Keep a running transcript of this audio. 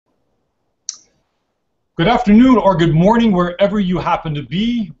Good afternoon or good morning wherever you happen to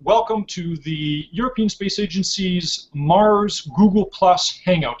be. Welcome to the European Space Agency's Mars Google Plus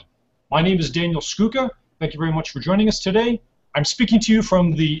Hangout. My name is Daniel Skuka. Thank you very much for joining us today. I'm speaking to you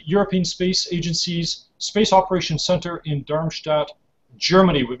from the European Space Agency's Space Operations Center in Darmstadt,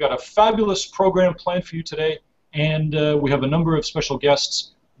 Germany. We've got a fabulous program planned for you today, and we have a number of special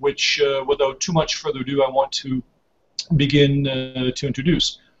guests, which without too much further ado, I want to begin to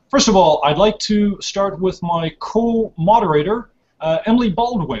introduce. First of all, I'd like to start with my co-moderator, Emily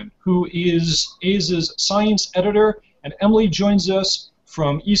Baldwin, who is ESA's science editor, and Emily joins us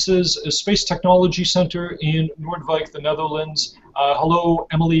from ESA's Space Technology Center in Noordwijk, the Netherlands. Hello,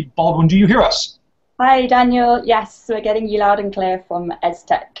 Emily Baldwin, do you hear us? Hi, Daniel. Yes, we're getting you loud and clear from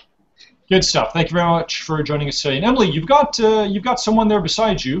ESTech. Good stuff. Thank you very much for joining us today. And Emily, you've got someone there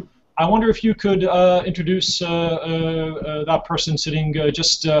beside you. I wonder if you could introduce that person sitting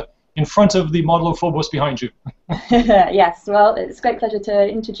just in front of the model of Phobos behind you. Yes, well, it's a great pleasure to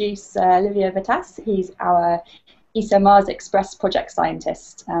introduce Olivier Witasse. He's our ESA Mars Express project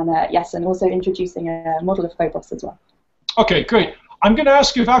scientist, and yes, and also introducing a model of Phobos as well. Okay, great. I'm going to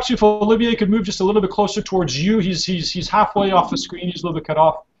ask you if Olivier could move just a little bit closer towards you. He's halfway off the screen. He's a little bit cut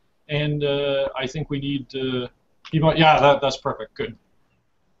off, and I think we need. Yeah, that's perfect. Good.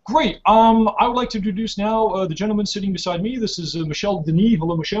 Great. I would like to introduce now the gentleman sitting beside me. This is Michel Denis.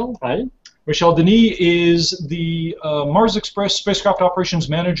 Hello, Michel. Hi. Michel Denis is the Mars Express Spacecraft Operations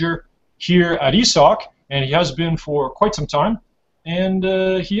Manager here at ESOC, and he has been for quite some time. And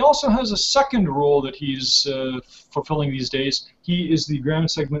he also has a second role that he's fulfilling these days. He is the Ground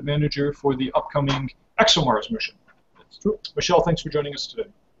Segment Manager for the upcoming ExoMars mission. That's true. Michel, thanks for joining us today.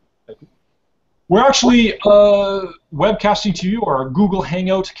 Thank you. We're actually webcasting to you, or Google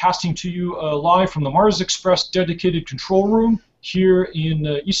Hangout casting to you live from the Mars Express dedicated control room here in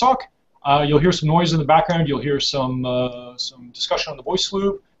ESOC. You'll hear some noise in the background. You'll hear some discussion on the voice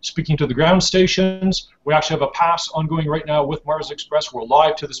loop, speaking to the ground stations. We actually have a pass ongoing right now with Mars Express. We're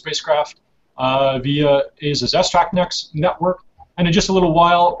live to the spacecraft via ESA's S-Track network. And in just a little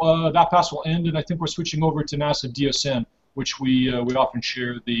while, that pass will end, and I think we're switching over to NASA DSN, which we often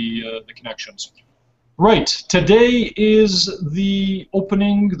share the connections. Right, today is the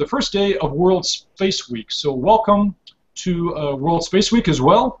first day of World Space Week. So welcome to World Space Week as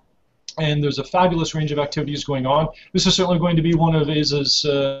well. And there's a fabulous range of activities going on. This is certainly going to be one of ESA's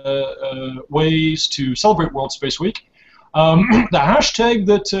ways to celebrate World Space Week. The hashtag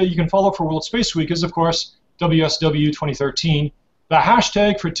that you can follow for World Space Week is, of course, WSW 2013. The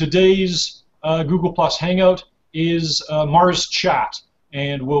hashtag for today's Google Plus Hangout is Mars Chat,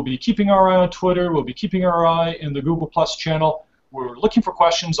 and we'll be keeping our eye on Twitter. We'll be keeping our eye in the Google Plus channel. We're looking for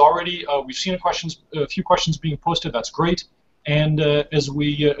questions already. We've seen a few questions being posted. That's great. And as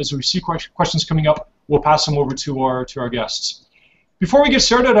we see questions coming up, we'll pass them over to our guests. Before we get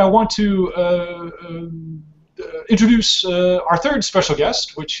started, I want to introduce our third special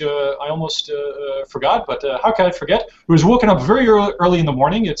guest, which I almost forgot, but how can I forget? Who was woken up very early in the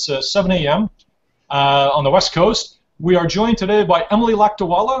morning. It's 7 a.m. On the West Coast. We are joined today by Emily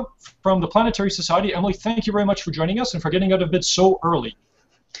Lakdawalla from the Planetary Society. Emily, thank you very much for joining us and for getting out of bed so early.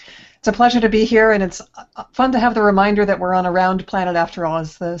 It's a pleasure to be here, and it's fun to have the reminder that we're on a round planet after all,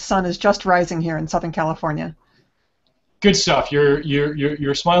 as the sun is just rising here in Southern California. Good stuff.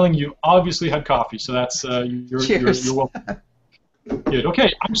 You're smiling. You obviously had coffee, so that's you're welcome. Good.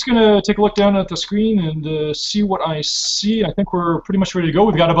 Okay, I'm just going to take a look down at the screen and see what I see. I think we're pretty much ready to go.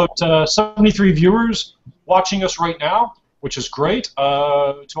 We've got about 73 viewers watching us right now, which is great.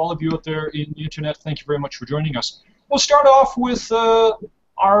 To all of you out there in the internet, thank you very much for joining us. We'll start off with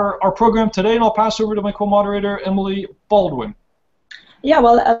our program today, and I'll pass over to my co-moderator, Emily Baldwin. Yeah,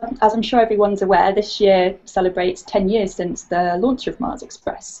 well, as I'm sure everyone's aware, this year celebrates 10 years since the launch of Mars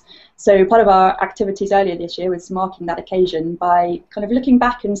Express. So part of our activities earlier this year was marking that occasion by kind of looking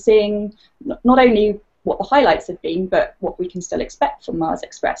back and seeing not only what the highlights have been, but what we can still expect from Mars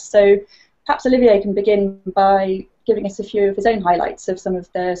Express. So perhaps Olivier can begin by giving us a few of his own highlights of some of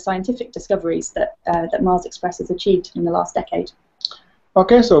the scientific discoveries that Mars Express has achieved in the last decade.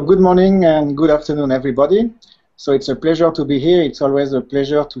 Okay, so good morning and good afternoon, everybody. So it's a pleasure to be here. It's always a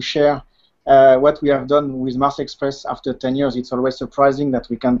pleasure to share what we have done with Mars Express after 10 years. It's always surprising that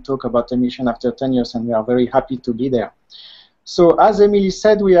we can talk about a mission after 10 years, and we are very happy to be there. So as Emily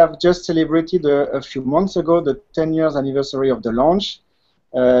said, we have just celebrated a few months ago the 10 years anniversary of the launch.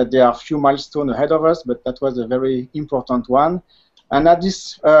 There are a few milestones ahead of us, but that was a very important one. And at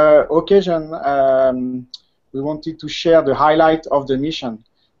this occasion, we wanted to share the highlight of the mission.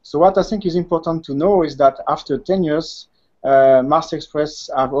 So what I think is important to know is that after 10 years, Mars Express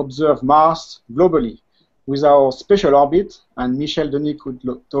have observed Mars globally. with our special orbit, and Michel, Denis could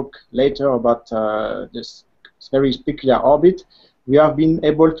talk later about this very peculiar orbit, we have been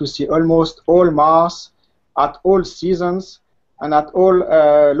able to see almost all Mars at all seasons and at all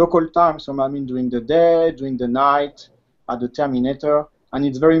local times. So I mean during the day, during the night, at the terminator, and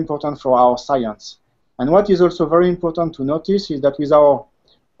it's very important for our science. And what is also very important to notice is that with our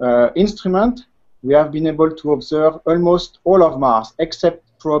instrument, we have been able to observe almost all of Mars, except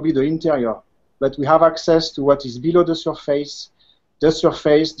probably the interior. But we have access to what is below the surface,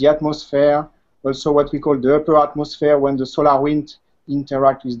 the atmosphere, also what we call the upper atmosphere when the solar wind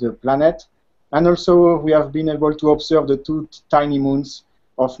interact with the planet. And also we have been able to observe the two tiny moons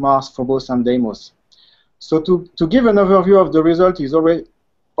of Mars, Phobos and Deimos. So to give an overview of the result is already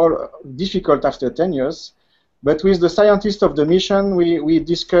difficult after 10 years. But with the scientists of the mission, we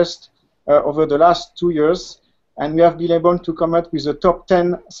discussed over the last 2 years, and we have been able to come up with a top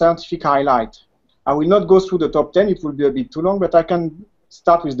 10 scientific highlight. I will not go through the top 10, it will be a bit too long, but I can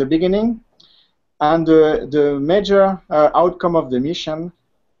start with the beginning. And the major outcome of the mission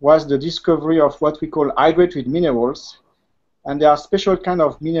was the discovery of what we call hydrated minerals. And there are special kind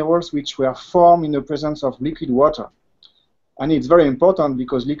of minerals which were formed in the presence of liquid water. And it's very important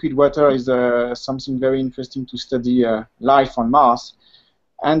because liquid water is something very interesting to study life on Mars.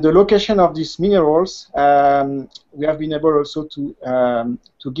 And the location of these minerals, we have been able also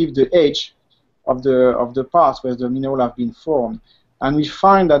to give the age of the parts where the mineral have been formed. And we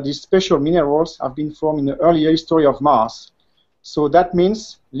find that these special minerals have been formed in the early history of Mars. So that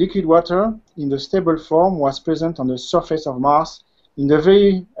means liquid water in the stable form was present on the surface of Mars in the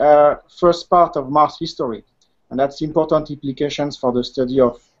very first part of Mars history. And that's important implications for the study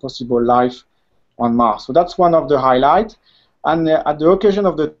of possible life on Mars. So that's one of the highlights. And at the occasion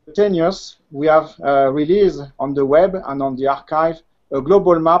of the 10 years, we have released on the web and on the archive a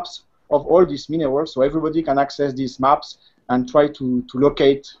global maps of all these minerals. So everybody can access these maps and try to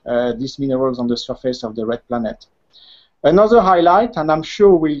locate these minerals on the surface of the red planet. Another highlight, and I'm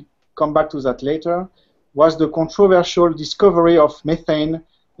sure we'll come back to that later, was the controversial discovery of methane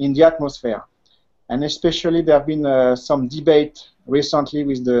in the atmosphere. And especially there have been some debate recently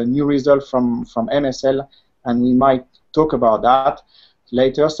with the new result from MSL, and we might talk about that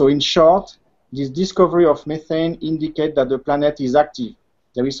later. So in short, this discovery of methane indicates that the planet is active.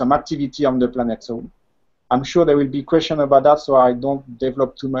 There is some activity on the planet. So I'm sure there will be questions about that, so I don't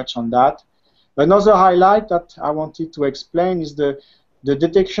develop too much on that. Another highlight that I wanted to explain is the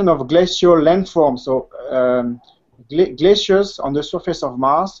detection of glacial landforms, so glaciers on the surface of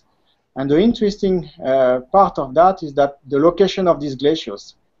Mars. And the interesting part of that is that the location of these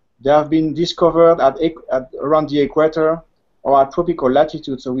glaciers, they have been discovered at around the equator or at tropical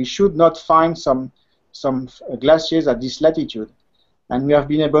latitude, so we should not find some glaciers at this latitude. And we have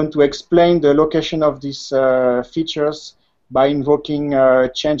been able to explain the location of these features by invoking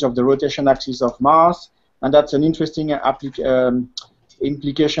change of the rotation axis of Mars, and that's an interesting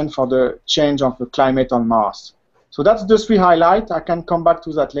implication for the change of the climate on Mars. So that's the three highlights. I can come back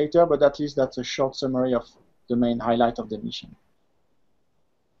to that later, but at least that's a short summary of the main highlight of the mission.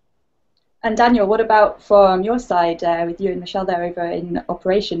 And Daniel, what about from your side with you and Michel there over in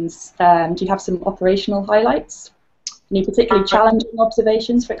operations? Do you have some operational highlights? Any particularly challenging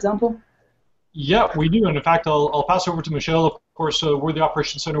observations, for example? Yeah, we do, and in fact, I'll pass over to Michel. Of course, we're the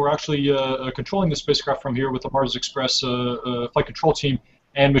operations center. We're actually controlling the spacecraft from here with the Mars Express flight control team,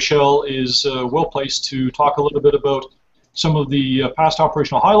 and Michel is well placed to talk a little bit about some of the past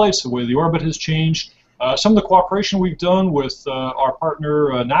operational highlights, the way the orbit has changed, some of the cooperation we've done with our partner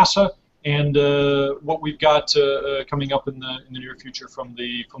NASA, and what we've got coming up in the near future from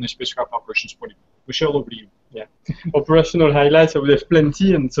the spacecraft operations point of view. Michel, over to you. Yeah, operational highlights, I would have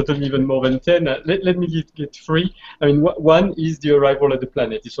plenty, and certainly even more than 10. Let me get three. I mean, one is the arrival of the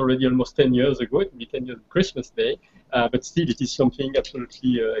planet. It's already almost 10 years ago. It will be 10 years on Christmas Day, but still it is something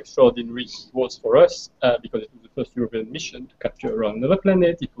absolutely extraordinary. It was for us, because it was the first European mission to capture around another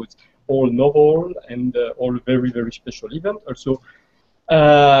planet. It was all novel and all very, very special event. Also,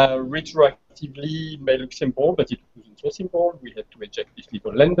 retroactively may look simple, but it wasn't so simple. We had to eject this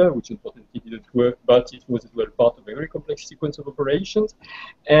little lander, which unfortunately didn't work, but it was as well part of a very complex sequence of operations.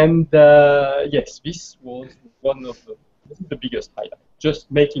 And yes, this was one of the biggest highlights,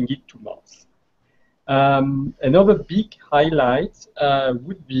 just making it to Mars. Another big highlight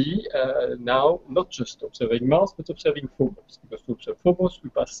would be now not just observing Mars, but observing Phobos. Because to observe Phobos, we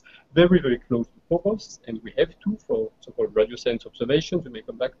pass very, very close to Phobos, and we have to for so-called radio science observations. We may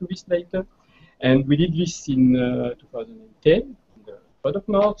come back to this later. And we did this in 2010, on the 3rd of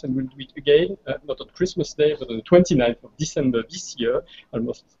March, and we'll do it again, not on Christmas Day, but on the 29th of December this year,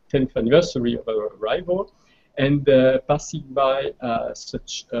 almost 10th anniversary of our arrival. and passing by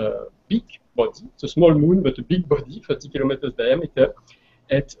such a big body, it's a small moon, but a big body, 30 kilometers diameter,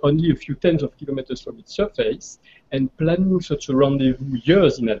 at only a few tens of kilometers from its surface, and planning such a rendezvous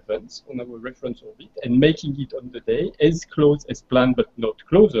years in advance on our reference orbit, and making it on the day as close as planned, but not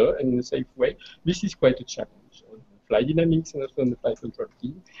closer, and in a safe way. This is quite a challenge on flight dynamics and also on the flight control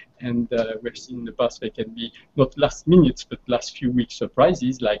team. And we've seen in the past there can be not last minutes, but last few weeks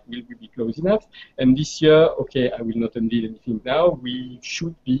surprises, like will we be close enough? And this year, okay, I will not unveil anything now, we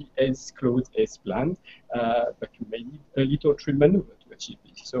should be as close as planned, but we may need a little trim maneuver to achieve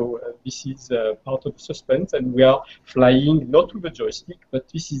this. So this is part of the suspense, and we are flying not with a joystick, but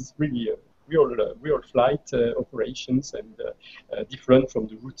this is really real flight operations, and different from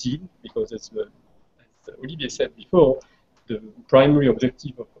the routine, because as Olivier said before, the primary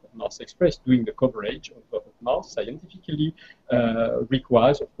objective of Mars Express, doing the coverage of Mars scientifically,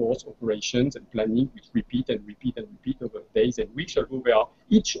 requires, of course, operations and planning, which repeat and repeat and repeat over days and weeks, although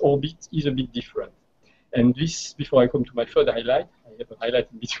each orbit is a bit different. And this, before I come to my third highlight, I have a highlight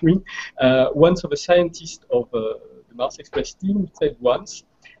in between. Once of a scientist of the Mars Express team said once,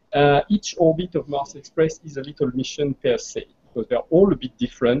 each orbit of Mars Express is a little mission per se, because they are all a bit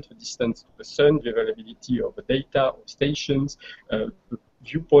different: the distance to the sun, the availability of the data, of stations, the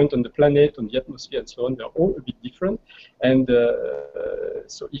viewpoint on the planet, on the atmosphere, and so on. They are all a bit different. And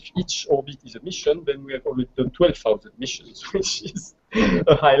so if each orbit is a mission, then we have already done 12,000 missions, which is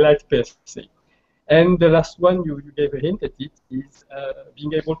a highlight per se. And the last one, you gave a hint at it, is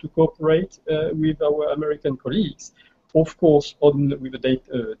being able to cooperate with our American colleagues, of course, with the Deep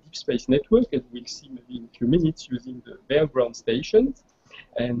Space Network, as we'll see maybe in a few minutes, using their ground stations.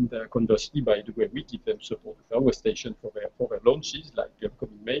 And conversely, by the way, we give them support with our station for their launches, like the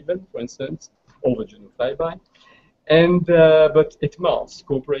upcoming Maven, for instance, or the Juno flyby. And but at Mars,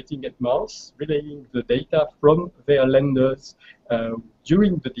 cooperating at Mars, relaying the data from their landers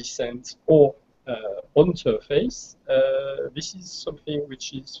during the descent or on surface, this is something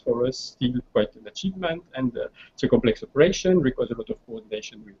which is for us still quite an achievement, and it's a complex operation, requires a lot of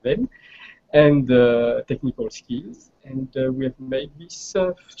coordination with them, and technical skills. And we have made this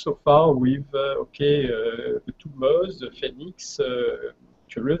so far with the two MERS, the Phoenix,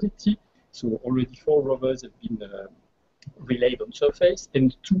 Curiosity. So already 4 rovers have been relayed on surface,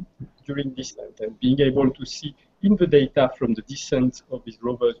 and 2 during descent, and being able to see in the data from the descent of these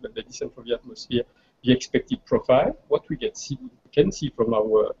rovers, when they descend from the atmosphere, the expected profile. What we can see from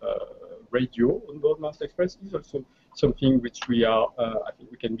our radio on board Mars Express is also something which we are, I think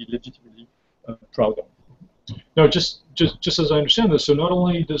we can be legitimately proud of. Now, just as I understand this, so not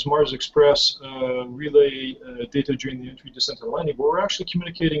only does Mars Express relay data during the entry, descent, and landing, but we're actually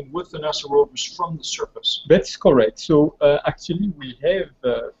communicating with the NASA rovers from the surface. That's correct. So actually, we have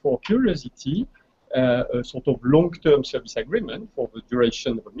for Curiosity a sort of long-term service agreement for the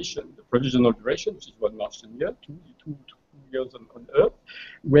duration of a mission, the provisional duration, which is 1 Martian year, two years on Earth,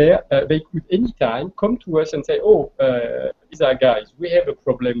 where they could anytime come to us and say, oh, these are guys, we have a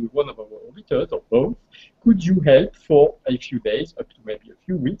problem with one of our orbiters, or both. Could you help for a few days, up to maybe a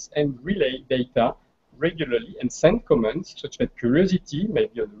few weeks, and relay data regularly and send commands such that Curiosity,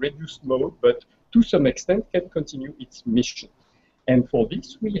 maybe on a reduced mode, but to some extent can continue its mission. And for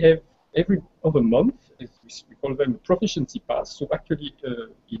this, we have every other month, as we call them, a proficiency pass. So actually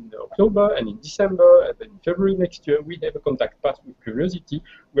in October and in December and then in February next year, we have a contact pass with Curiosity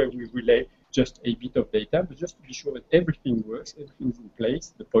where we relay just a bit of data, but just to be sure that everything works, everything's in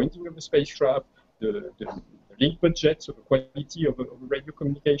place, the pointing of the spacecraft, the link budget, so the quality of the radio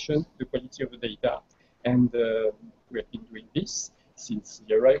communication, the quality of the data. And we have been doing this since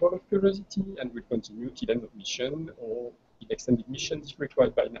the arrival of Curiosity, and we'll continue till end of mission or in extended missions if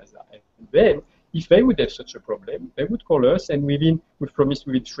required by NASA. And then, if they would have such a problem, they would call us, and we've promised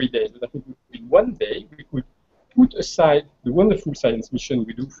within 3 days, but I think in 1 day, we could put aside the wonderful science mission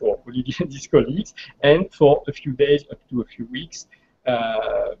we do for Olivier and his colleagues, and for a few days, up to a few weeks,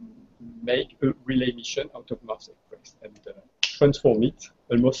 make a relay mission out of Mars Express and transform it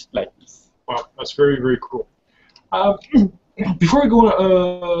almost like this. Wow, that's very, very cool. Before we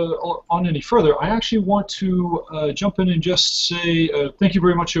go on any further, I actually want to jump in and just say thank you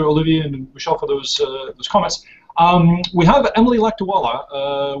very much, Olivier and Michel, for those comments. We have Emily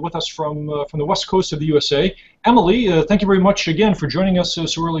Lakdawalla with us from the west coast of the USA. Emily, thank you very much again for joining us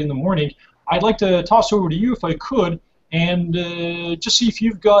so early in the morning. I'd like to toss over to you, if I could, and just see if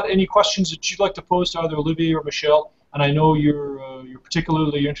you've got any questions that you'd like to pose to either Olivier or Michel. And I know you're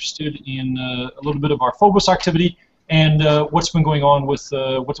particularly interested in a little bit of our Phobos activity and what's been going on with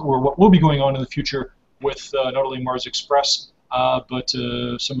what will be going on in the future with not only Mars Express, but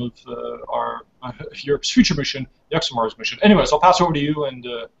some of our Europe's future mission, the ExoMars mission. Anyways, I'll pass over to you, and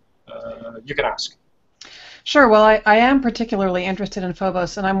you can ask. Sure. Well, I am particularly interested in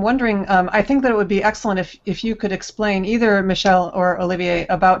Phobos, and I'm wondering, I think that it would be excellent if you could explain, either Michel or Olivier,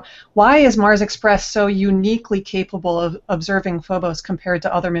 about why is Mars Express so uniquely capable of observing Phobos compared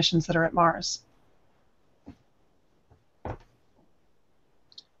to other missions that are at Mars?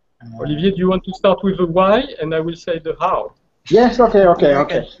 Olivier, do you want to start with the why, and I will say the how? Yes, okay.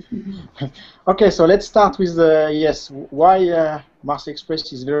 Okay, so let's start with yes, why Mars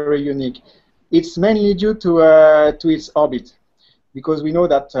Express is very unique. It's mainly due to its orbit, because we know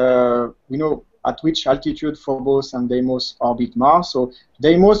that at which altitude Phobos and Deimos orbit Mars. So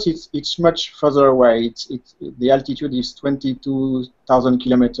Deimos, it's much further away. The altitude is 22,000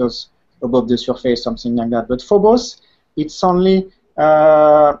 kilometers above the surface, something like that. But Phobos, it's only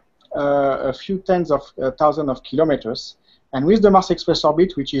a few tens of thousands of kilometers. And with the Mars Express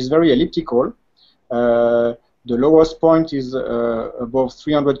orbit, which is very elliptical, the lowest point is above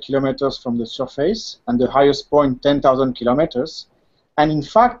 300 kilometers from the surface, and the highest point 10,000 kilometers. And in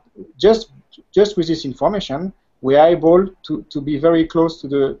fact, just with this information, we are able to be very close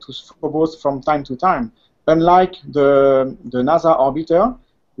to Phobos from time to time. Unlike the NASA orbiter,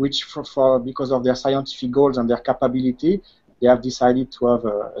 which because of their scientific goals and their capability, they have decided to have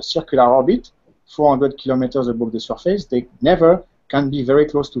a circular orbit, 400 kilometers above the surface. They never can be very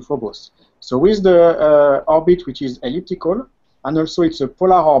close to Phobos. So with the orbit, which is elliptical, and also it's a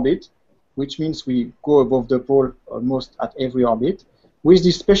polar orbit, which means we go above the pole almost at every orbit. With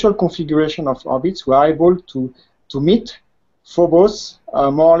this special configuration of orbits, we are able to meet Phobos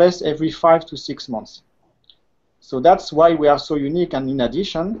more or less every 5 to 6 months. So that's why we are so unique. And in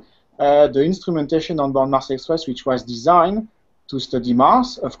addition, the instrumentation on board Mars Express, which was designed to study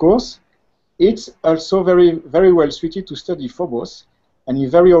Mars, of course, it's also very, very well suited to study Phobos, and in a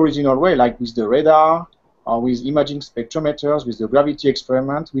very original way, like with the radar, or with imaging spectrometers, with the gravity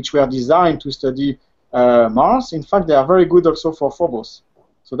experiment, which were designed to study Mars. In fact, they are very good also for Phobos.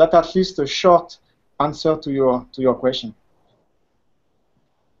 So that's at least a short answer to your question.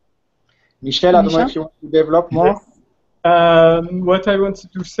 Michel, I don't know if you want to develop more. What I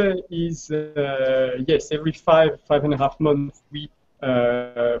wanted to say is, yes, every 5.5 months we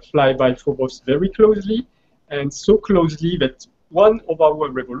fly by Phobos very closely, and so closely that one of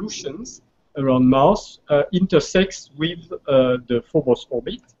our revolutions around Mars intersects with the Phobos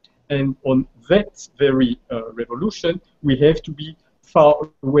orbit, and on that very revolution, we have to be far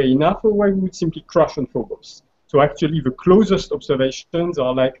away enough, otherwise we would simply crash on Phobos. So actually, the closest observations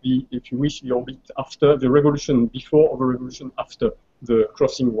are like the, if you wish, the orbit after the revolution before or the revolution after the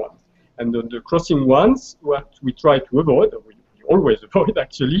crossing one. And the crossing ones, what we try to avoid, or we always avoid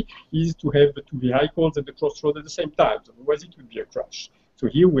actually, is to have the two vehicles at the crossroad at the same time. Otherwise, it would be a crash. So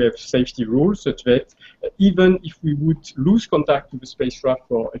here we have safety rules such that even if we would lose contact with the spacecraft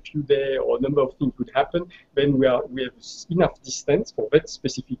for a few days or a number of things would happen, then we have enough distance for that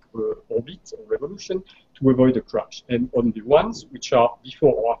specific orbit or revolution to avoid a crash. And on the ones which are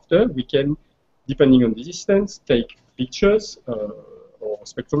before or after, we can, depending on the distance, take pictures or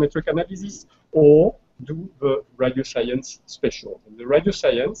spectrometric analysis, or do the radio science special. And the radio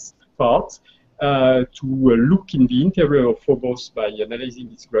science part, to look in the interior of Phobos by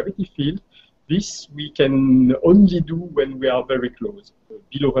analyzing its gravity field, this we can only do when we are very close,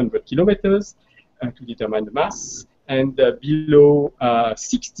 below 100 kilometers to determine the mass, and below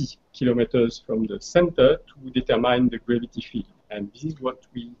 60 kilometers from the center to determine the gravity field. And this is what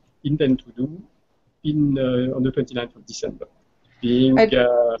we intend to do on the 29th of December.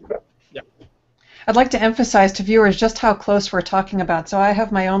 I'd like to emphasize to viewers just how close we're talking about. So I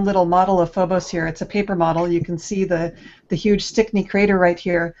have my own little model of Phobos here. It's a paper model. You can see the huge Stickney crater right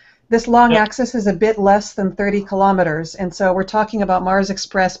here. This long axis is a bit less than 30 kilometers, and so we're talking about Mars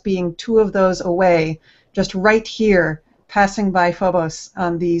Express being 2 of those away, just right here, passing by Phobos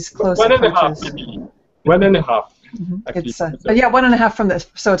on these close approaches. 1.5. Mm-hmm. It's yeah, 1.5 from the,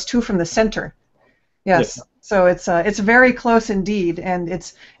 so it's 2 from the center. Yes. So it's very close indeed, and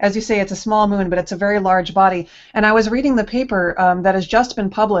it's, as you say, it's a small moon, but it's a very large body. And I was reading the paper that has just been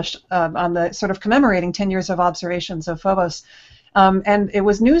published on the sort of commemorating 10 years of observations of Phobos, and it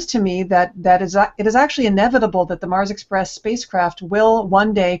was news to me that it is actually inevitable that the Mars Express spacecraft will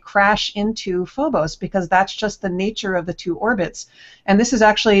one day crash into Phobos, because that's just the nature of the 2 orbits. And this has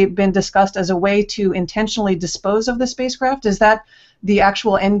actually been discussed as a way to intentionally dispose of the spacecraft. Is that the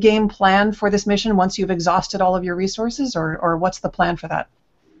actual end game plan for this mission once you've exhausted all of your resources, or what's the plan for that?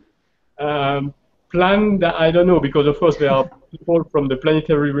 planned, I don't know, because of course there are people from the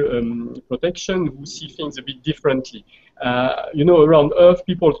planetary protection who see things a bit differently. You know, around Earth,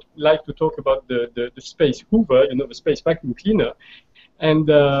 people like to talk about the space Hoover, you know, the space vacuum cleaner. And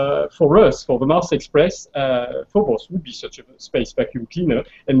for us, for the Mars Express, Phobos would be such a space vacuum cleaner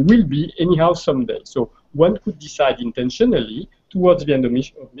and will be anyhow someday. So one could decide intentionally towards the end of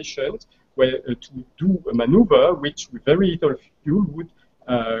missions where to do a maneuver which with very little fuel would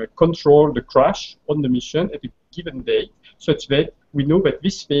control the crash on the mission at a given date, such that we know that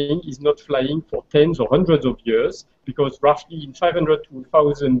this thing is not flying for tens or hundreds of years, because roughly in 500 to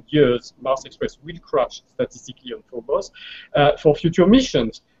 1,000 years, Mars Express will crash statistically on Phobos for future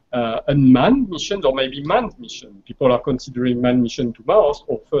missions. Unmanned missions or maybe manned mission. People are considering manned mission to Mars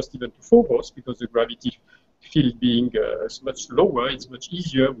or first even to Phobos because the gravity field being much lower, it's much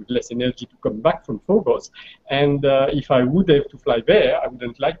easier with less energy to come back from Phobos. And if I would have to fly there, I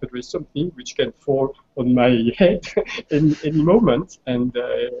wouldn't like that there is something which can fall on my head any moment. And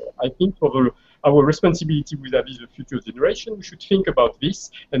I think for our responsibility vis-à-vis the future generation, we should think about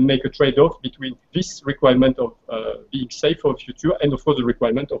this and make a trade-off between this requirement of being safe for the future and, of course, the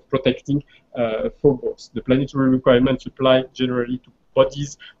requirement of protecting Phobos. The planetary requirements apply generally to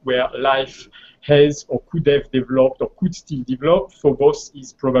bodies where life has or could have developed or could still develop. Phobos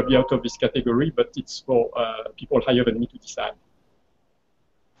is probably out of this category, but it's for people higher than me to decide.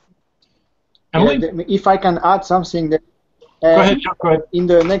 If I can add something, that, go ahead. In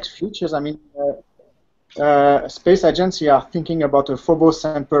the next futures, I mean, space agency are thinking about a Phobos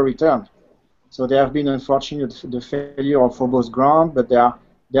sample return. So there have been, unfortunately, the failure of Phobos ground, but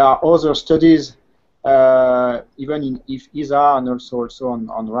there are other studies, even in ESA and also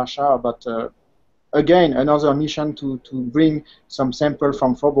on Russia, but again, another mission to bring some sample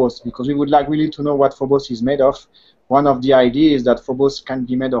from Phobos, because we would like really to know what Phobos is made of. One of the ideas is that Phobos can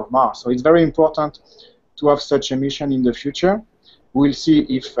be made of Mars. So it's very important to have such a mission in the future. We'll see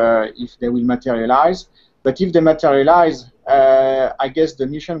if they will materialize. But if they materialize, I guess the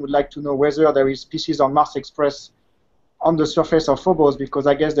mission would like to know whether there is species on Mars Express on the surface of Phobos, because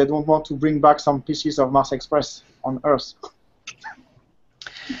I guess they don't want to bring back some pieces of Mars Express on Earth.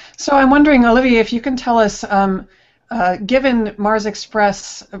 So I'm wondering, Olivier, if you can tell us, given Mars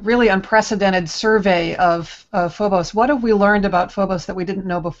Express really unprecedented survey of Phobos, what have we learned about Phobos that we didn't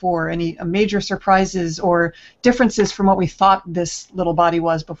know before? Any major surprises or differences from what we thought this little body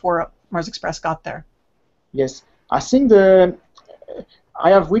was before Mars Express got there? Yes, I think I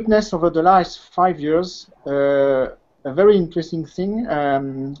have witnessed over the last 5 years a very interesting thing,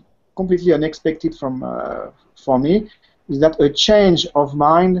 completely unexpected for me, is that a change of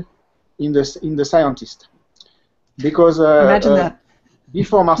mind in the scientist. Because imagine that.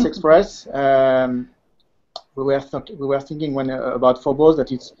 Before Mars Express, we were thinking about Phobos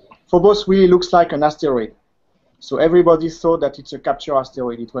that Phobos really looks like an asteroid. So everybody thought that it's a capture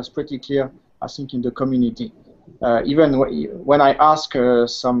asteroid. It was pretty clear, I think, in the community. Even when I ask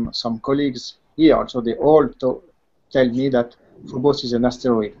some colleagues here, also they all tell me that Phobos is an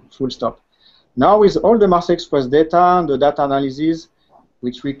asteroid. Full stop. Now with all the Mars Express data and the data analysis,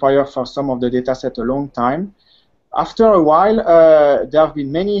 which require for some of the data set a long time, after a while, there have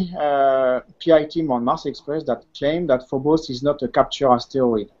been many PI teams on Mars Express that claim that Phobos is not a capture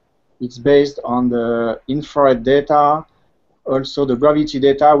asteroid. It's based on the infrared data, also the gravity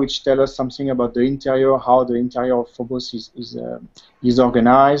data, which tell us something about the interior, how the interior of Phobos is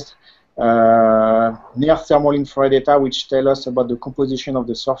organized. Near thermal infrared data, which tell us about the composition of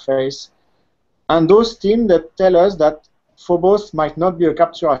the surface. And those teams that tell us that Phobos might not be a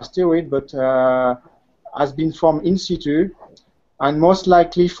capture asteroid, but has been formed in situ, and most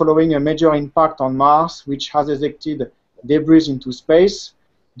likely following a major impact on Mars, which has ejected debris into space.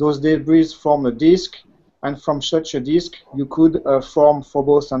 Those debris form a disk, and from such a disk, you could form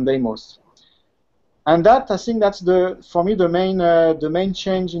Phobos and Deimos. And that, I think, that's for me the main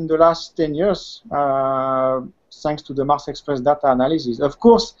change in the last 10 years, thanks to the Mars Express data analysis. Of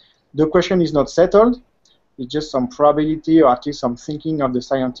course, the question is not settled. It's just some probability, or at least some thinking of the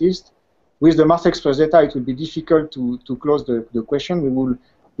scientist. With the Mars Express data, it will be difficult to close the question. We will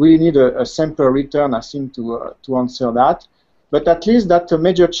really need a sample return, I think, to answer that. But at least that's a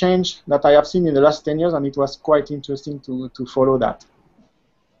major change that I have seen in the last 10 years, and it was quite interesting to follow that.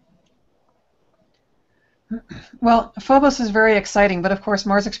 Well, Phobos is very exciting, but of course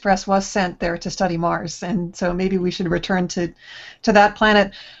Mars Express was sent there to study Mars, and so maybe we should return to that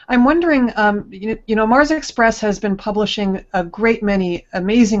planet. I'm wondering, you know, Mars Express has been publishing a great many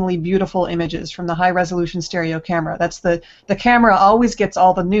amazingly beautiful images from the high-resolution stereo camera. That's the camera always gets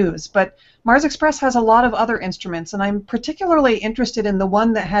all the news, but Mars Express has a lot of other instruments, and I'm particularly interested in the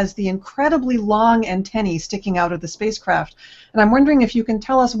one that has the incredibly long antennae sticking out of the spacecraft. And I'm wondering if you can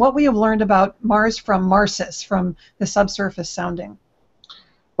tell us what we have learned about Mars from MARSIS, from the subsurface sounding.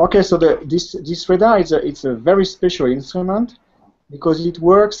 Okay, so this radar it's a very special instrument because it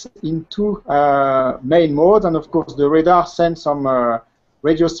works in two main modes, and of course the radar sends some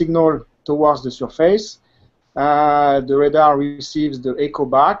radio signal towards the surface. The radar receives the echo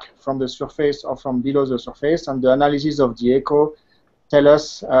back from the surface or from below the surface, and the analysis of the echo tell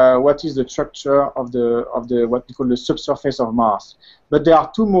us what is the structure of the what we call the subsurface of Mars. But there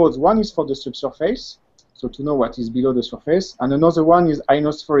are two modes. One is for the subsurface, so to know what is below the surface, and another one is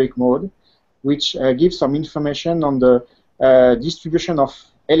ionospheric mode, which gives some information on the distribution of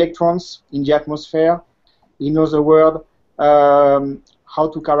electrons in the atmosphere. In other words, how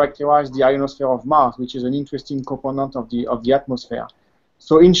to characterize the ionosphere of Mars, which is an interesting component of the atmosphere.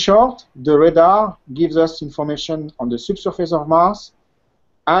 So in short, the radar gives us information on the subsurface of Mars,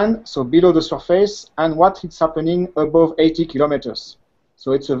 and so below the surface, and what is happening above 80 kilometers.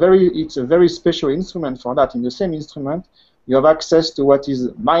 So it's a very special instrument for that. In the same instrument, you have access to what is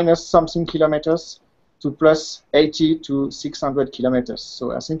minus something kilometers to plus 80 to 600 kilometers.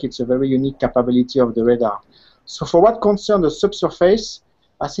 So I think it's a very unique capability of the radar. So for what concerns the subsurface,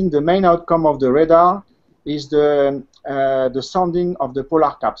 I think the main outcome of the radar is the sounding of the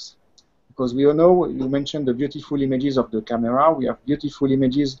polar caps. Because we all know, you mentioned the beautiful images of the camera, we have beautiful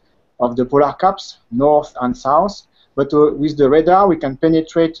images of the polar caps, north and south, but with the radar we can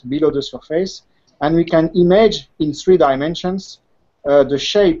penetrate below the surface, and we can image in 3 dimensions the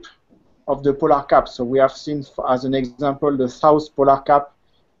shape of the polar cap. So we have seen, as an example, the south polar cap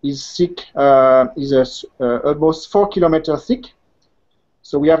is thick, almost 4 kilometers thick.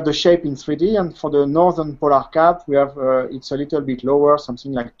 So we have the shape in 3D, and for the northern polar cap, we have it's a little bit lower,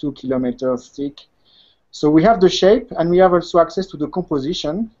 something like 2 kilometers thick. So we have the shape, and we have also access to the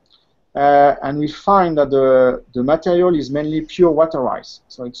composition, and we find that the material is mainly pure water ice.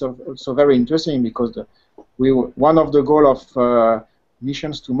 So it's also very interesting because one of the goals of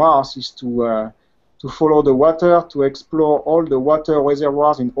missions to Mars is to follow the water, to explore all the water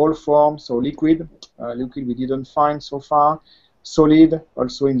reservoirs in all forms, so liquid we didn't find so far, solid,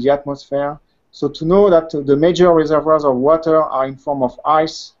 also in the atmosphere. So to know that the major reservoirs of water are in form of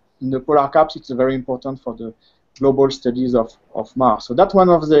ice in the polar caps, it's very important for the global studies of Mars. So that's one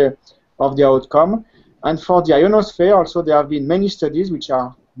of the outcome. And for the ionosphere, also there have been many studies which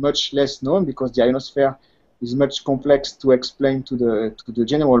are much less known because the ionosphere is much complex to explain to the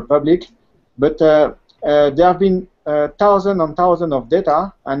general public. But there have been thousands and thousands of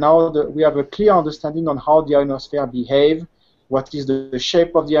data, and now we have a clear understanding on how the ionosphere behaves, what is the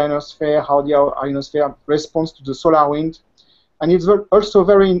shape of the ionosphere, how the ionosphere responds to the solar wind. And it's also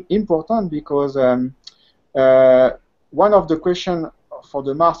very important because one of the questions for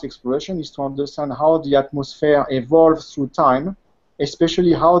the Mars exploration is to understand how the atmosphere evolves through time,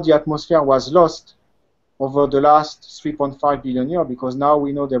 especially how the atmosphere was lost over the last 3.5 billion years, because now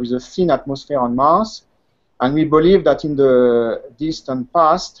we know there is a thin atmosphere on Mars, and we believe that in the distant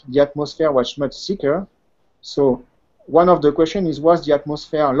past, the atmosphere was much thicker. So one of the questions is, was the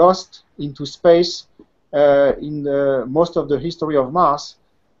atmosphere lost into space in most of the history of Mars?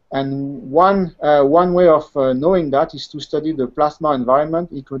 And one way of knowing that is to study the plasma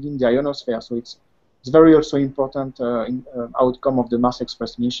environment, including the ionosphere. So it's very also important outcome of the Mars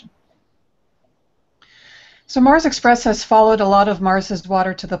Express mission. So Mars Express has followed a lot of Mars's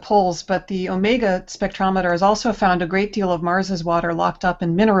water to the poles, but the Omega spectrometer has also found a great deal of Mars's water locked up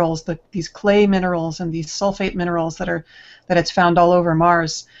in minerals, these clay minerals and these sulfate minerals that it's found all over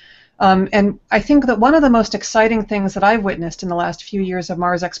Mars. And I think that one of the most exciting things that I've witnessed in the last few years of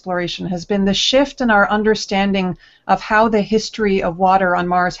Mars exploration has been the shift in our understanding of how the history of water on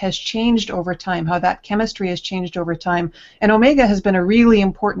Mars has changed over time, how that chemistry has changed over time. And Omega has been a really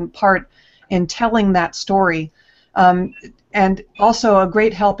important part in telling that story, and also a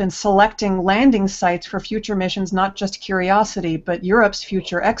great help in selecting landing sites for future missions, not just Curiosity, but Europe's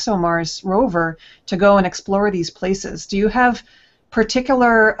future ExoMars rover to go and explore these places. Do you have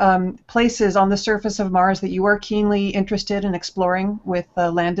particular places on the surface of Mars that you are keenly interested in exploring with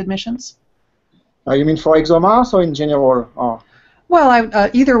landed missions? You mean for ExoMars or in general? Or? Well,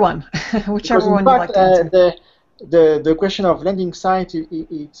 either one, whichever one you like to answer. The question of landing site,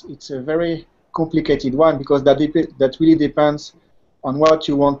 it's a very complicated one because that really depends on what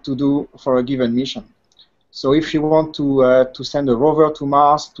you want to do for a given mission. So if you want to send a rover to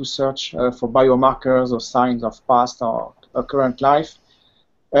Mars to search for biomarkers or signs of past or current life,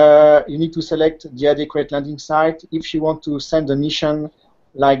 you need to select the adequate landing site. If you want to send a mission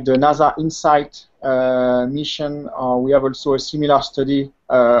like the NASA InSight mission, we have also a similar study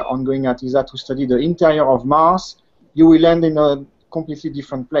ongoing at ESA to study the interior of Mars, you will land in a completely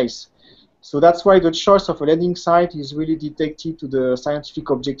different place. So that's why the choice of a landing site is really dictated to the scientific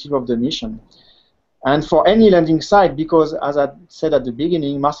objective of the mission. And for any landing site, because as I said at the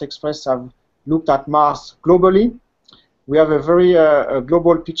beginning, Mars Express have looked at Mars globally, we have a very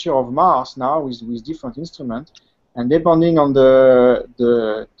global picture of Mars now with different instruments. And depending on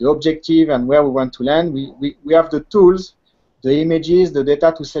the objective and where we want to land, we have the tools, the images, the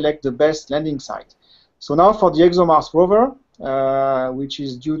data to select the best landing site. So now for the ExoMars rover, which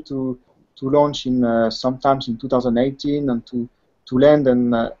is due to launch in sometimes in 2018 and to land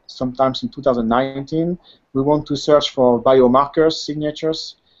and sometimes in 2019, we want to search for biomarkers,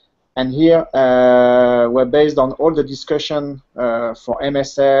 signatures. And here, we're based on all the discussion for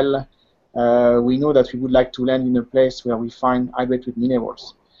MSL. We know that we would like to land in a place where we find hydrated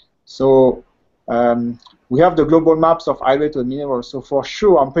minerals. So we have the global maps of hydrated minerals. So for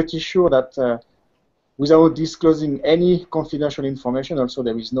sure, I'm pretty sure that without disclosing any confidential information, also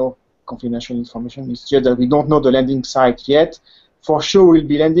there is no confidential information, it's just that we don't know the landing site yet. For sure, we'll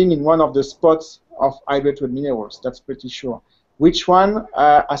be landing in one of the spots of hydrated minerals. That's pretty sure. Which one?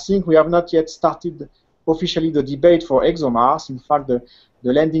 I think we have not yet started officially the debate for ExoMars. In fact, the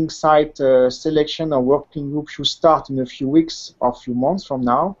landing site selection or working group should start in a few weeks or a few months from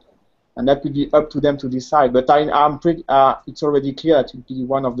now, and that will be up to them to decide. But I'm pretty, it's already clear that it will be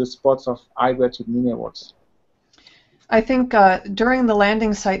one of the spots of hydrated minerals. I think during the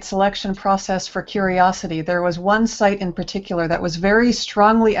landing site selection process for Curiosity, there was one site in particular that was very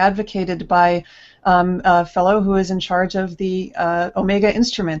strongly advocated by a fellow who is in charge of the Omega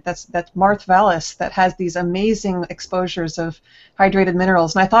instrument. That's Marth Vallis, that has these amazing exposures of hydrated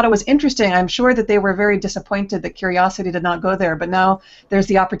minerals. And I thought it was interesting. I'm sure that they were very disappointed that Curiosity did not go there, but now there's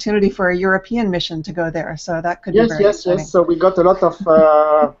the opportunity for a European mission to go there. So that could be very exciting. Yes. So we got a lot of,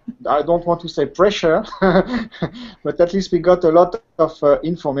 I don't want to say pressure, but at least we got a lot of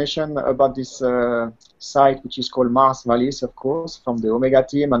information about this site, which is called Marth Vallis, of course, from the Omega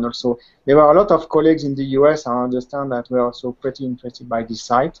team, and also there were a lot of colleagues in the US, I understand, that were also pretty interested by this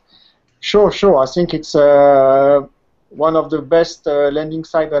site. Sure, I think it's one of the best landing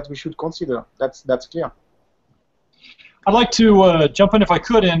sites that we should consider. That's clear. I'd like to jump in if I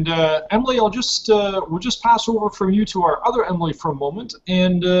could, and Emily, we'll just pass over from you to our other Emily for a moment.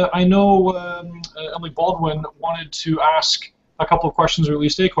 And I know Emily Baldwin wanted to ask a couple of questions, or at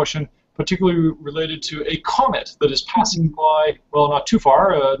least a question, particularly related to a comet that is passing by, well, not too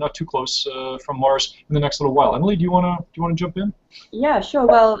far, not too close from Mars in the next little while. Emily, do you want to jump in? Yeah, sure.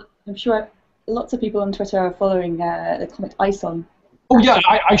 Well, I'm sure lots of people on Twitter are following the comet ISON. Oh yeah,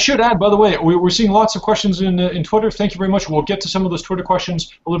 I should add, by the way, we're seeing lots of questions in Twitter. Thank you very much. We'll get to some of those Twitter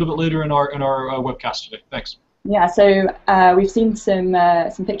questions a little bit later in our webcast today. Thanks. Yeah, so we've seen some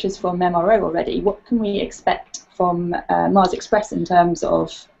pictures from MRO already. What can we expect from Mars Express in terms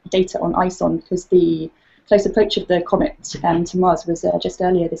of data on ISON? Because the close approach of the comet to Mars was just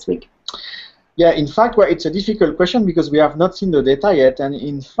earlier this week. Yeah, in fact, well, it's a difficult question because we have not seen the data yet, and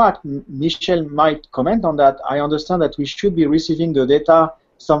in fact, Michel might comment on that. I understand that we should be receiving the data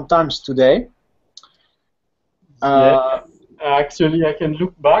sometimes today. Yes. Actually, I can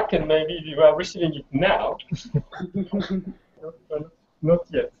look back, and maybe you are receiving it now. Not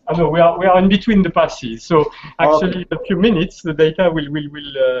yet. No, we are in between the passes. So actually, in a few minutes, the data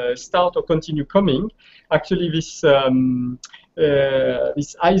will start or continue coming. Actually, this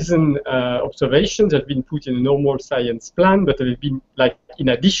ISON observations have been put in a normal science plan, but they've been like in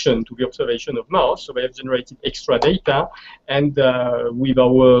addition to the observation of Mars. So they have generated extra data, and with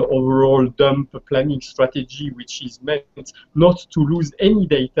our overall dump planning strategy, which is meant not to lose any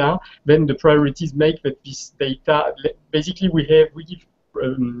data, then the priorities make that this data, basically we give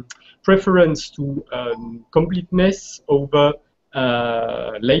preference to completeness over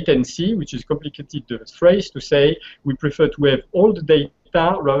latency, which is complicated phrase to say we prefer to have all the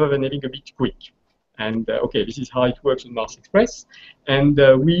data rather than having a bit quick. And okay, this is how it works on Mars Express, and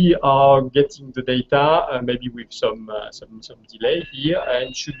we are getting the data maybe with some delay here,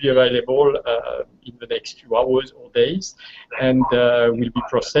 and should be available in the next few hours or days, and will be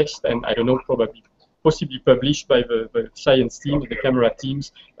processed, and I don't know, probably possibly published by the science team, the camera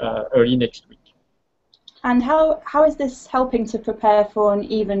teams, early next week. And how is this helping to prepare for an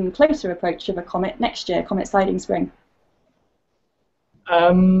even closer approach of a comet next year, comet siding spring?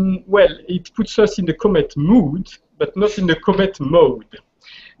 Well, it puts us in the comet mood, but not in the comet mode.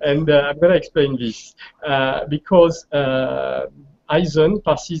 And I'm going to explain this. Because ISON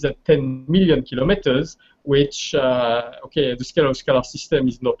passes at 10 million kilometers, which, okay, the scale of a scalar system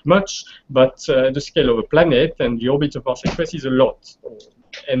is not much, but the scale of a planet and the orbit of Mars Express is a lot.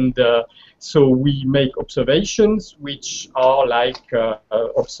 And so we make observations which are like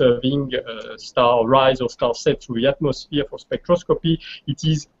observing star rise or star set through the atmosphere for spectroscopy. It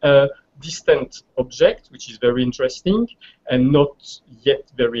is a distant object, which is very interesting and not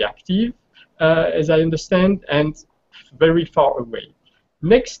yet very active, as I understand, and very far away.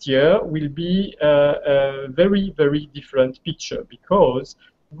 Next year will be a very, very different picture because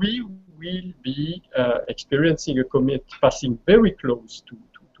we will be experiencing a comet passing very close to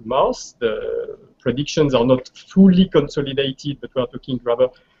Mars. The predictions are not fully consolidated, but we are talking rather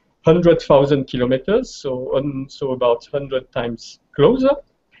 100,000 kilometers, so about 100 times closer.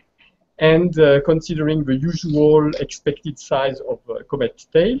 And considering the usual expected size of comet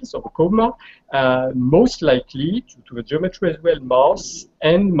tails, of a coma, most likely, due to the geometry as well, Mars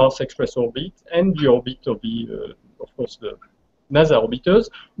and Mars Express orbit and the orbit of the, of course, the NASA orbiters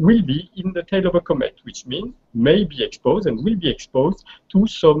will be in the tail of a comet, which means may be exposed and will be exposed to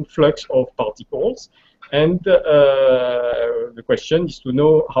some flux of particles. And the question is to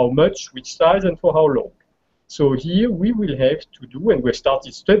know how much, which size, and for how long. So here we will have to do, and we've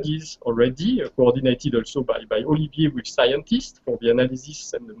started studies already, coordinated also by Olivier with scientists for the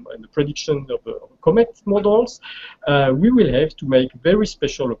analysis and the prediction of comet models. We will have to make very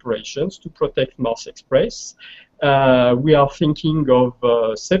special operations to protect Mars Express. We are thinking of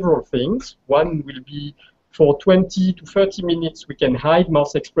several things. One will be for 20 to 30 minutes we can hide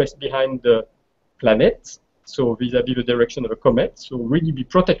Mars Express behind the planet, so vis-à-vis the direction of a comet, so really be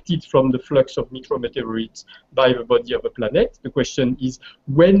protected from the flux of micrometeorites by the body of a planet. The question is,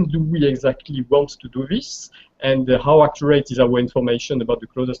 when do we exactly want to do this, and how accurate is our information about the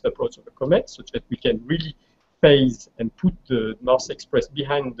closest approach of a comet, such that we can really phase and put the Mars Express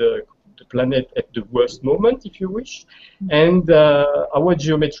behind the planet at the worst moment, if you wish. And our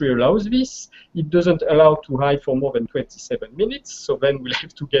geometry allows this. It doesn't allow to hide for more than 27 minutes, so then we'll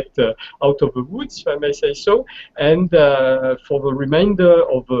have to get out of the woods, if I may say so. And for the remainder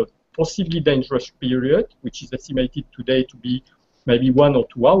of a possibly dangerous period, which is estimated today to be maybe 1 or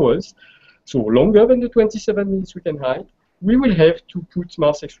 2 hours, so longer than the 27 minutes we can hide, we will have to put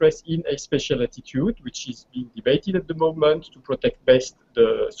Mars Express in a special attitude, which is being debated at the moment, to protect best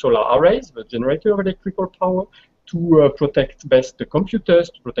the solar arrays, the generator of electrical power, to protect best the computers,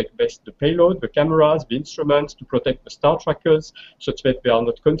 to protect best the payload, the cameras, the instruments, to protect the star trackers, such that they are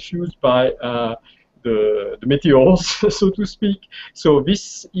not confused by the meteors, so to speak. So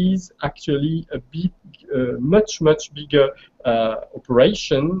this is actually a big, much bigger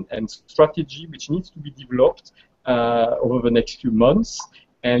operation and strategy which needs to be developed over the next few months,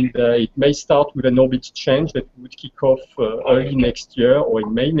 and it may start with an orbit change that would kick off early next year or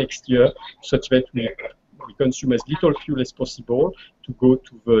in May next year, such that we consume as little fuel as possible to go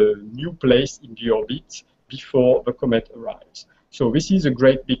to the new place in the orbit before the comet arrives. So this is a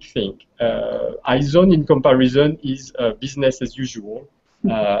great big thing. ISON, in comparison, is business as usual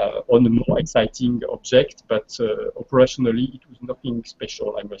on a more exciting object, but operationally it was nothing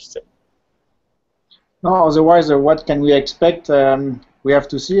special, I must say. No, otherwise, what can we expect? We have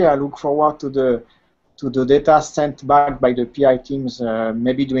to see. I look forward to the data sent back by the PI teams,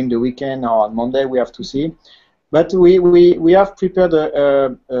 maybe during the weekend or on Monday. We have to see. But we have prepared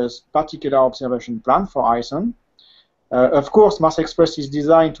a particular observation plan for ISON. Of course, Mars Express is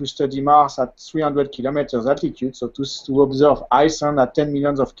designed to study Mars at 300 kilometers altitude, so to observe ISON at 10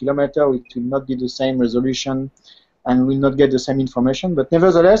 millions of kilometers, it will not be the same resolution and will not get the same information. But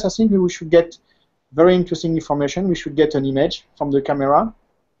nevertheless, I think we should get very interesting information. We should get an image from the camera.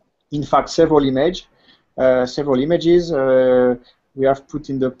 In fact, several images. We have put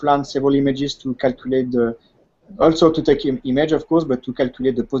in the plan several images to calculate also to take image, of course, but to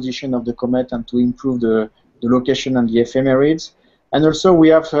calculate the position of the comet and to improve the location and the ephemerides. And also we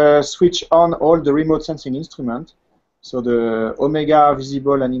have switched on all the remote sensing instruments, so the Omega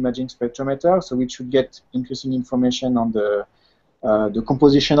visible and imaging spectrometer, so we should get interesting information on the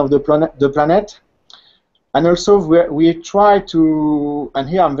composition of the planet. And also we try to, and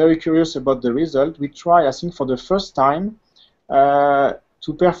here I'm very curious about the result, we try, I think for the first time,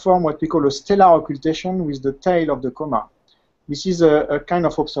 to perform what we call a stellar occultation with the tail of the coma. This is a kind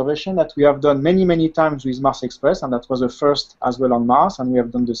of observation that we have done many times with Mars Express, and that was the first as well on Mars, and we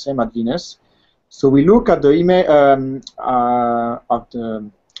have done the same at Venus. So we look at the image of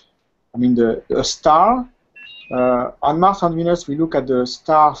the star. On Mars and Venus, we look at the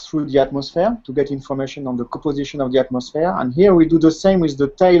star through the atmosphere to get information on the composition of the atmosphere. And here we do the same with the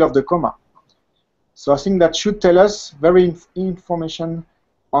tail of the coma. So I think that should tell us very information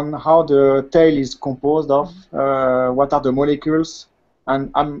on how the tail is composed of, what are the molecules, and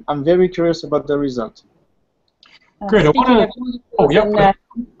I'm very curious about the result. Great.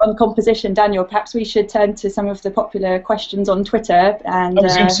 On composition, Daniel, perhaps we should turn to some of the popular questions on Twitter. And I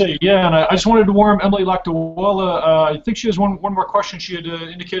was going to say, yeah, and I just wanted to warm Emily Lakdawalla. I think she has one more question. She had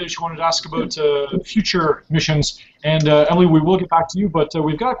indicated she wanted to ask about future missions. And Emily, we will get back to you, but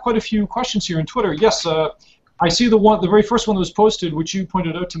we've got quite a few questions here on Twitter. Yes, I see the very first one that was posted, which you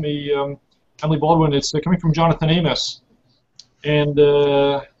pointed out to me, Emily Baldwin. It's coming from Jonathan Amos. And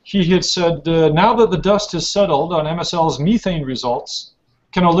he had said, now that the dust has settled on MSL's methane results,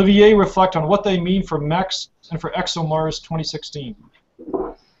 can Olivier reflect on what they mean for MEX and for ExoMars 2016?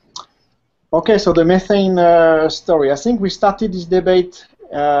 Okay, so the methane story. I think we started this debate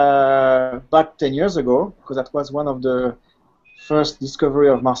back 10 years ago, because that was one of the first discovery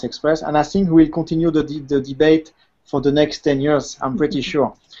of Mars Express, and I think we will continue the debate for the next 10 years, I'm pretty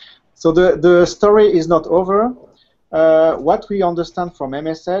sure. So the story is not over. What we understand from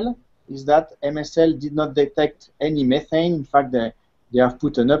MSL is that MSL did not detect any methane. In fact, they have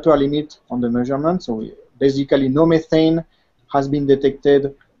put an upper limit on the measurement, so basically no methane has been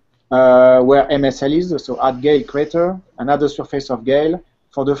detected where MSL is, so at Gale crater and at the surface of Gale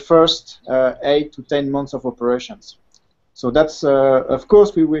for the first 8 to 10 months of operations. So that's, of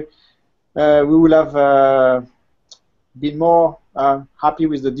course, we will have been more happy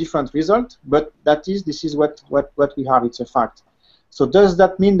with the different result, but this is what we have. It's a fact. So does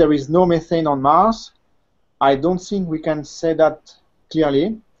that mean there is no methane on Mars? I don't think we can say that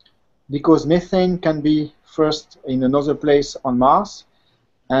clearly, because methane can be first in another place on Mars.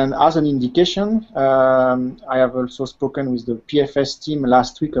 And as an indication, I have also spoken with the PFS team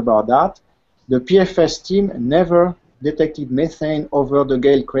last week about that. The PFS team never detected methane over the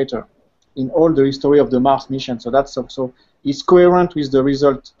Gale crater in all the history of the Mars mission. So that's also is coherent with the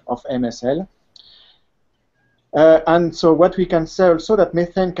result of MSL. And so what we can say also that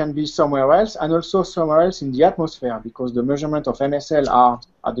methane can be somewhere else, and also somewhere else in the atmosphere, because the measurement of MSL are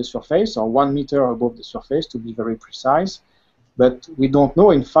at the surface, or 1 meter above the surface to be very precise. But we don't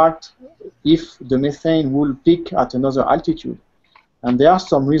know, in fact, if the methane will peak at another altitude. And there are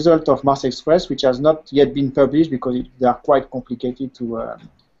some results of Mars Express which has not yet been published because they are quite complicated to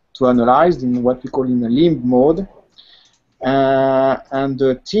analyze in what we call in a limb mode. And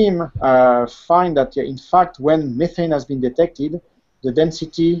the team find that, in fact, when methane has been detected, the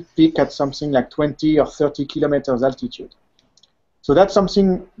density peak at something like 20 or 30 kilometers altitude. So that's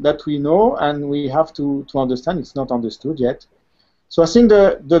something that we know and we have to understand. It's not understood yet. So I think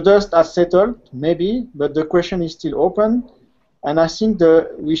the dust has settled, maybe, but the question is still open. And I think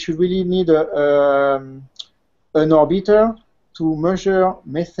we should really need an orbiter to measure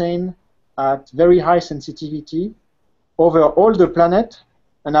methane at very high sensitivity over all the planet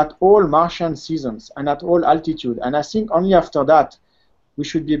and at all Martian seasons and at all altitude. And I think only after that we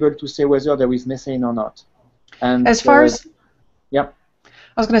should be able to say whether there is methane or not. And as far as yeah.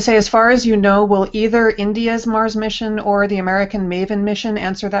 I was going to say, as far as you know, will either India's Mars mission or the American MAVEN mission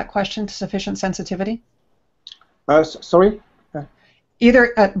answer that question to sufficient sensitivity? Sorry?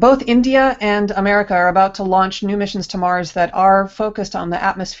 Both India and America are about to launch new missions to Mars that are focused on the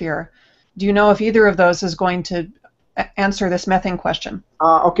atmosphere. Do you know if either of those is going to answer this methane question?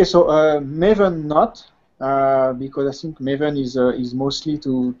 Okay, so MAVEN not, because I think MAVEN is mostly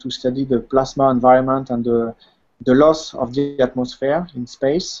to study the plasma environment and the loss of the atmosphere in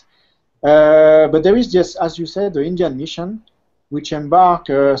space. But there is just, as you said, the Indian mission, which embark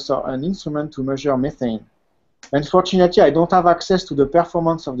an instrument to measure methane. Unfortunately, I don't have access to the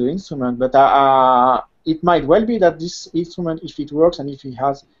performance of the instrument, but it might well be that this instrument, if it works and if it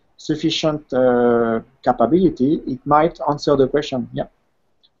has sufficient capability, it might answer the question. Yeah.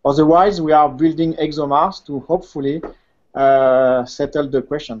 Otherwise, we are building ExoMars to hopefully settle the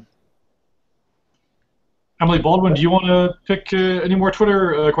question. Emily Baldwin, do you want to pick any more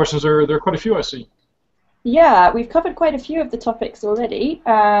Twitter questions? There are quite a few, I see. Yeah, we've covered quite a few of the topics already.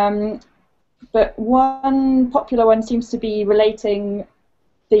 But one popular one seems to be relating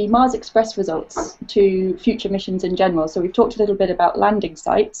the Mars Express results to future missions in general. So we've talked a little bit about landing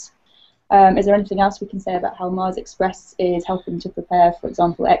sites. Is there anything else we can say about how Mars Express is helping to prepare, for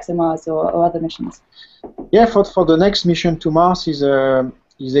example, ExoMars or other missions? Yeah, for the next mission to Mars is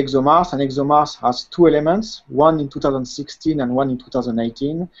ExoMars, and ExoMars has 2 elements, one in 2016 and one in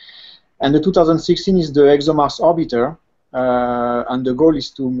 2018. And the 2016 is the ExoMars orbiter, and the goal is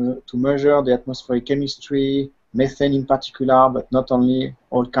to measure the atmospheric chemistry, methane in particular, but not only,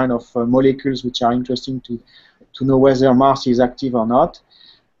 all kind of molecules which are interesting to know whether Mars is active or not.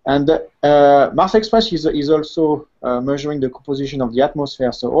 And Mars Express is also measuring the composition of the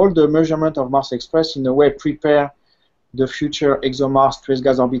atmosphere. So all the measurement of Mars Express in a way prepare the future ExoMars Trace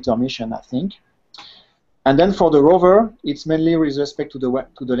Gas Orbiter mission, I think. And then for the rover, it's mainly with respect to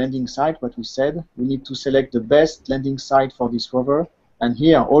the landing site, what we said. We need to select the best landing site for this rover. And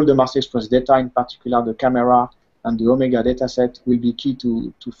here, all the Mars Express data, in particular the camera and the Omega dataset, will be key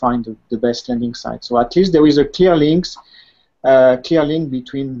to find the best landing site. So at least there is a clear link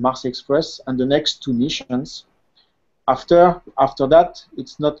between Mars Express and the next two missions. After that,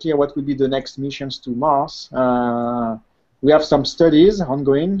 it's not clear what will be the next missions to Mars. We have some studies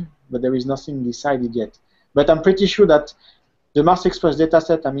ongoing, but there is nothing decided yet. But I'm pretty sure that the Mars Express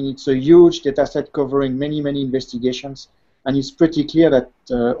dataset, I mean, it's a huge dataset covering many, many investigations, and it's pretty clear that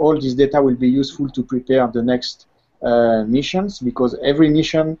all this data will be useful to prepare the next missions, because every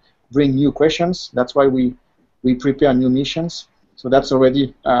mission brings new questions. That's why we prepare new missions. So that's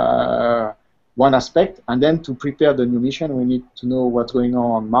already one aspect. And then to prepare the new mission, we need to know what's going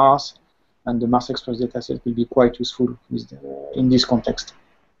on Mars, and the Mars Express dataset will be quite useful in this context.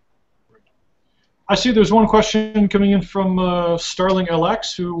 I see there's one question coming in from Starling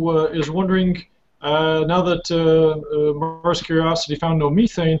LX, who is wondering, now that Mars Curiosity found no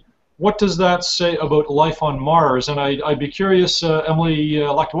methane, what does that say about life on Mars? And I'd be curious, Emily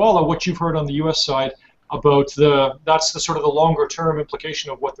Lakdawalla, what you've heard on the US side about that's the sort of the longer term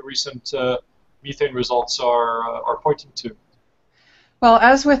implication of what the recent methane results are pointing to. Well,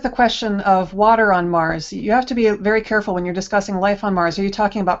 as with the question of water on Mars, you have to be very careful when you're discussing life on Mars. Are you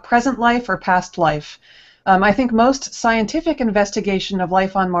talking about present life or past life? I think most scientific investigation of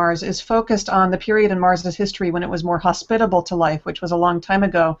life on Mars is focused on the period in Mars's history when it was more hospitable to life, which was a long time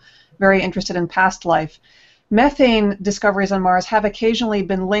ago, very interested in past life. Methane discoveries on Mars have occasionally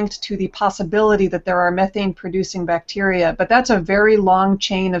been linked to the possibility that there are methane-producing bacteria, but that's a very long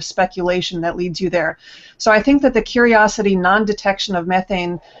chain of speculation that leads you there. So I think that the Curiosity non-detection of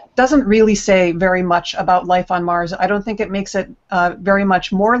methane doesn't really say very much about life on Mars. I don't think it makes it very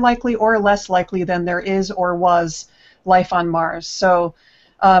much more likely or less likely than there is or was life on Mars. So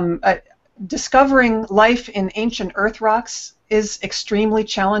discovering life in ancient Earth rocks is extremely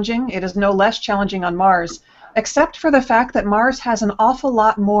challenging. It is no less challenging on Mars, except for the fact that Mars has an awful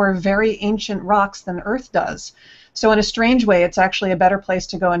lot more very ancient rocks than Earth does. So in a strange way, it's actually a better place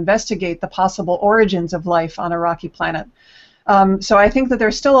to go investigate the possible origins of life on a rocky planet. So I think that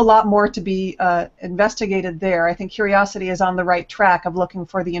there's still a lot more to be investigated there. I think Curiosity is on the right track of looking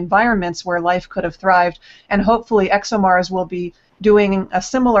for the environments where life could have thrived, and hopefully ExoMars will be doing a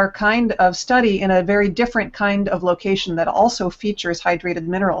similar kind of study in a very different kind of location that also features hydrated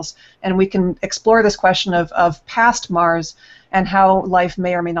minerals. And we can explore this question of past Mars and how life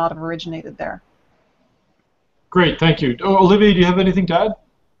may or may not have originated there. Great, thank you. Olivier, do you have anything to add?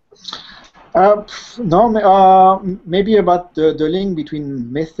 No, maybe about the link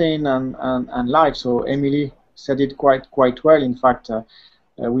between methane and life. So Emily said it quite well. In fact,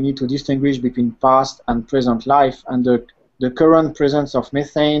 we need to distinguish between past and present life, and the current presence of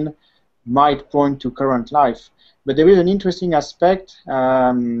methane might point to current life. But there is an interesting aspect,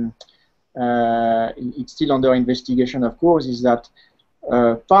 it's still under investigation, of course, is that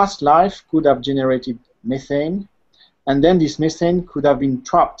past life could have generated methane, and then this methane could have been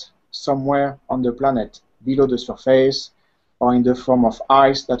trapped somewhere on the planet, below the surface, or in the form of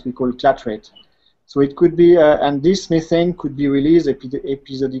ice that we call clatrate. So it could be, and this methane could be released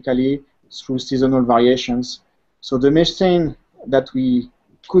episodically through seasonal variations. So the methane that we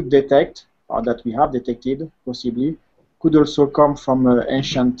could detect, or that we have detected, possibly, could also come from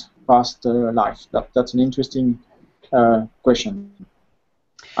ancient past life. That's an interesting question.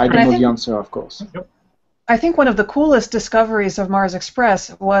 I don't know the answer, of course. Yep. I think one of the coolest discoveries of Mars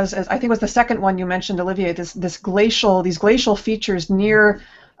Express was, I think it was the second one you mentioned, Olivier, these glacial features near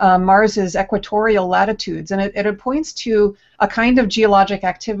Mars's equatorial latitudes, and it points to a kind of geologic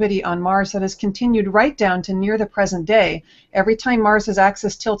activity on Mars that has continued right down to near the present day. Every time Mars's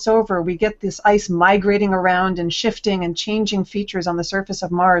axis tilts over, we get this ice migrating around and shifting and changing features on the surface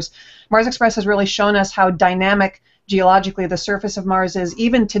of Mars. Mars Express has really shown us how dynamic geologically the surface of Mars is,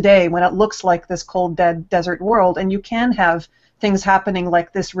 even today when it looks like this cold, dead desert world, and you can have things happening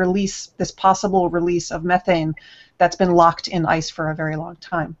like this release, this possible release of methane that's been locked in ice for a very long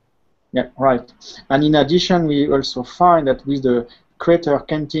time. Yeah, right. And in addition, we also find that with the crater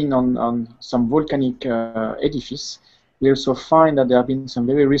canting on some volcanic edifice, we also find that there have been some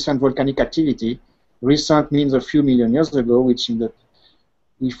very recent volcanic activity. Recent means a few million years ago, which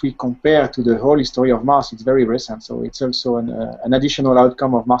if we compare to the whole history of Mars, it's very recent. So it's also an additional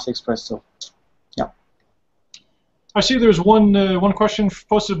outcome of Mars Express. So, yeah. I see there's one question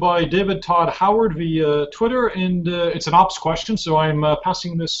posted by David Todd Howard via Twitter, and it's an ops question, so I'm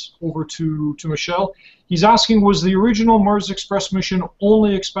passing this over to Michel. He's asking, was the original Mars Express mission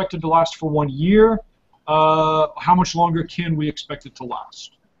only expected to last for 1 year? How much longer can we expect it to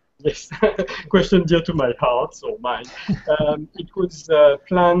last? Yes, question dear to my heart, or mine. It was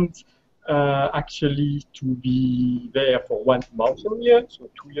planned actually to be there for 1 Martian year, so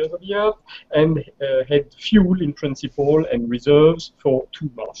 2 years of the Earth, and had fuel in principle and reserves for 2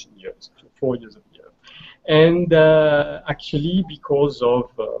 Martian years, so 4 years of the Earth. And actually, because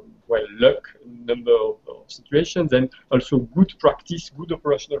of well, luck, number of situations, and also good practice, good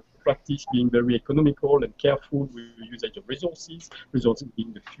operational practice, being very economical and careful with the usage of resources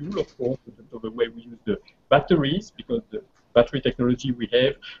being the fuel, of course, but the way we use the batteries, because the battery technology we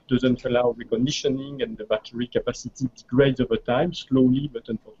have doesn't allow reconditioning, and the battery capacity degrades over time, slowly, but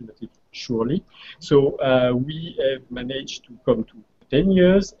unfortunately, surely. So we have managed to come to 10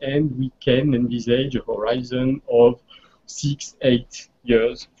 years, and we can envisage a horizon of 6-8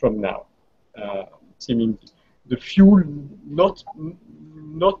 years from now. Seemingly, the fuel, not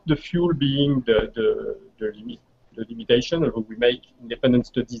the fuel being the limitation, although we make independent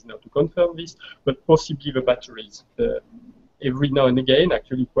studies now to confirm this, but possibly the batteries. Every now and again,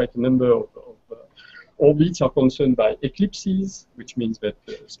 actually quite a number of orbits are concerned by eclipses, which means that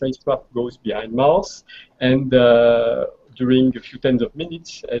the spacecraft goes behind Mars, and during a few tens of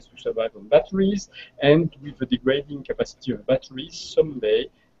minutes has to survive on batteries, and with the degrading capacity of batteries, someday,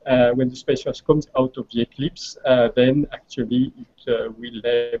 when the spacecraft comes out of the eclipse, then actually it will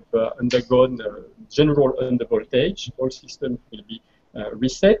have undergone general undervoltage. All systems will be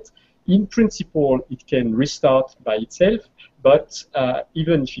reset. In principle, it can restart by itself, but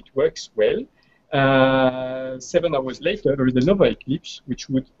even if it works well, 7 hours later, there is another eclipse, which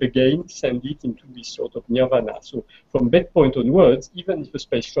would again send it into this sort of nirvana. So from that point onwards, even if a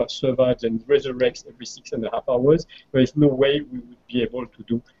spacecraft survives and resurrects every 6.5 hours, there is no way we would be able to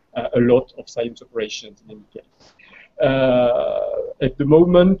do a lot of science operations in any case. At the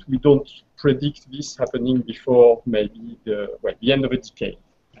moment, we don't predict this happening before maybe the end of a decade.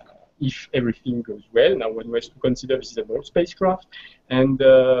 If everything goes well. Now one has to consider this is an old spacecraft, and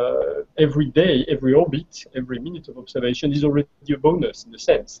every day, every orbit, every minute of observation is already a bonus in a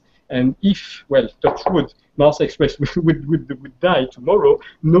sense. And if, well, touch wood, Mars Express would die tomorrow,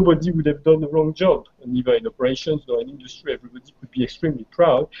 nobody would have done the wrong job, neither in operations nor in industry. Everybody could be extremely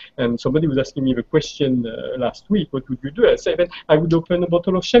proud. And somebody was asking me the question last week, what would you do? I said, I would open a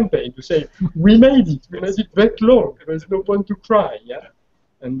bottle of champagne to say, we made it that long. There's no point to cry, yeah?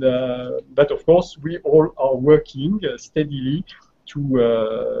 And but of course, we all are working steadily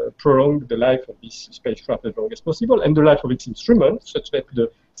to prolong the life of this spacecraft as long as possible, and the life of its instruments, such that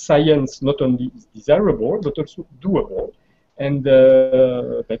the science not only is desirable but also doable, and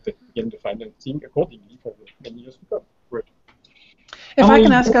that again the financing accordingly for the many years to come. Right. If I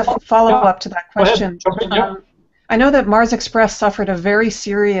can ask a follow-up to that question. I know that Mars Express suffered a very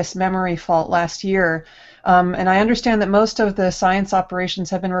serious memory fault last year. And I understand that most of the science operations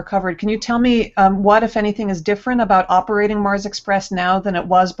have been recovered. Can you tell me what, if anything, is different about operating Mars Express now than it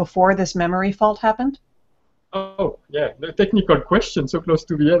was before this memory fault happened? Oh, yeah, the technical question, so close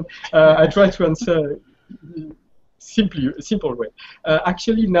to the end. I try to answer a simple way.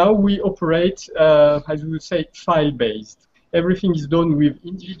 Actually, now we operate, as we would say, file-based. Everything is done with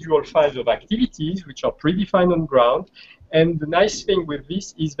individual files of activities, which are predefined on ground. And the nice thing with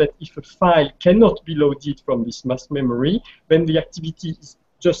this is that if a file cannot be loaded from this mass memory, then the activity is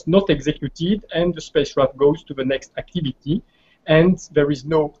just not executed, and the spacecraft goes to the next activity. And there is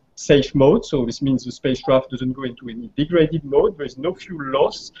no safe mode, so this means the spacecraft doesn't go into any degraded mode. There is no fuel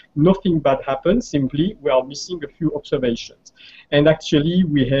loss, nothing bad happens, simply we are missing a few observations. And actually,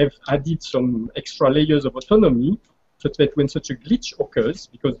 we have added some extra layers of autonomy, such that when such a glitch occurs,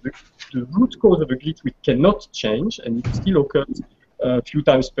 because the root cause of a glitch we cannot change, and it still occurs a few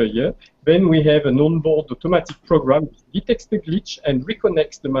times per year, then we have an onboard automatic program which detects the glitch and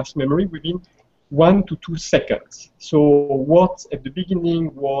reconnects the mass memory within 1 to 2 seconds. So what at the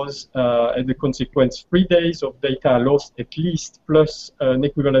beginning was, as a consequence, 3 days of data lost at least, plus an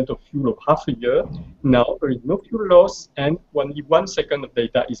equivalent of fuel of half a year, now there is no fuel loss, and only 1 second of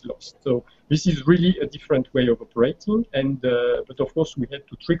data is lost. So this is really a different way of operating, and but of course we had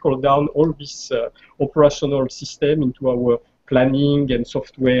to trickle down all this operational system into our planning and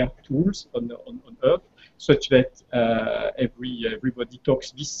software tools on Earth, such that everybody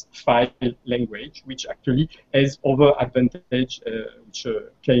talks this file language, which actually has other advantage, which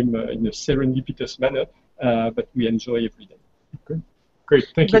came in a serendipitous manner, but we enjoy every day. Okay. Great,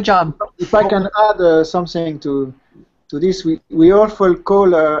 thank you. Good job. If I can add something to this, we often call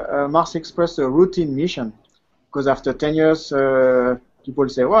Mars Express a routine mission, because after 10 years, people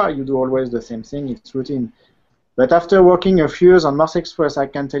say, well, you do always the same thing, it's routine. But after working a few years on Mars Express, I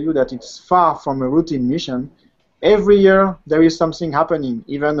can tell you that it's far from a routine mission. Every year, there is something happening,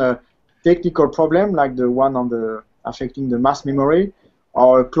 even a technical problem like the one on affecting the mass memory,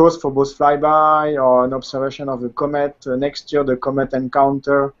 or a close Phobos flyby, or an observation of a comet. Next year, the comet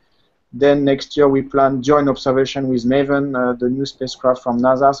encounter. Then next year, we plan joint observation with MAVEN, the new spacecraft from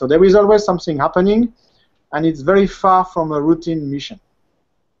NASA. So there is always something happening, and it's very far from a routine mission.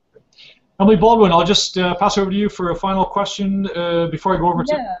 Emily Baldwin, I'll just pass over to you for a final question before I go over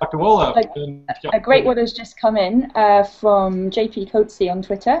to Lakdawalla. A great one has just come in from JP Coatsey on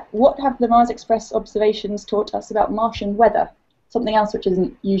Twitter. What have the Mars Express observations taught us about Martian weather? Something else which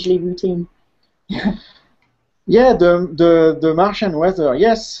isn't usually routine. Yeah, the Martian weather,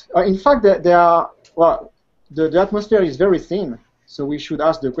 yes. In fact, the atmosphere is very thin, so we should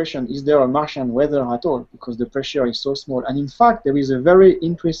ask the question, is there a Martian weather at all? Because the pressure is so small. And in fact, there is a very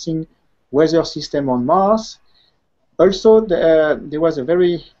interesting weather system on Mars. Also, there was a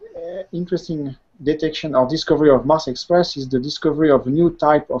very interesting detection or discovery of Mars Express is the discovery of a new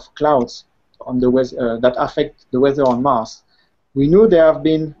type of clouds on the weather, that affect the weather on Mars. We knew there have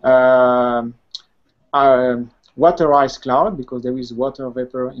been water ice cloud because there is water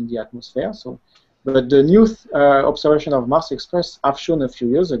vapor in the atmosphere. So, but the new observation of Mars Express have shown a few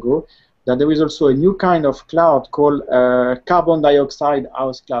years ago that there is also a new kind of cloud called carbon dioxide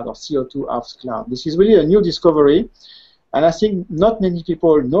house cloud or CO2 house cloud. This is really a new discovery, and I think not many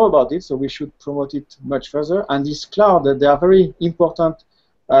people know about it, so we should promote it much further. And this cloud, they are very important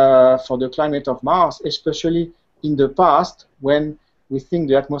for the climate of Mars, especially in the past when we think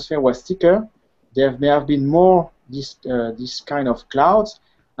the atmosphere was thicker. There may have been more this kind of clouds,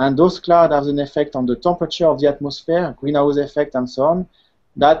 and those clouds have an effect on the temperature of the atmosphere, greenhouse effect, and so on.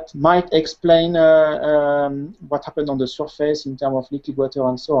 That might explain what happened on the surface in terms of liquid water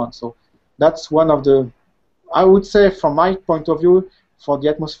and so on. So that's one of the, I would say, from my point of view, for the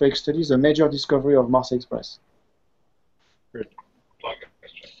atmospheric studies, a major discovery of Mars Express. Great.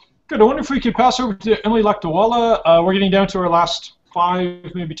 Good. I wonder if we could pass over to Emily Lakdawalla. We're getting down to our last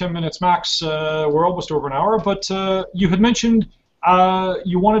 5, maybe 10 minutes max. We're almost over an hour, but you had mentioned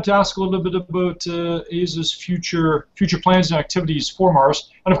you wanted to ask a little bit about ESA's future plans and activities for Mars.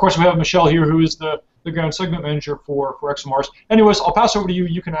 And of course, we have Michel here, who is the ground segment manager for ExoMars. Anyways, I'll pass over to you.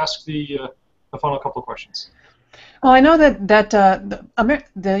 You can ask the final couple of questions. Well, I know that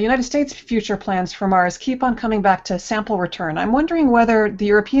the United States' future plans for Mars keep on coming back to sample return. I'm wondering whether the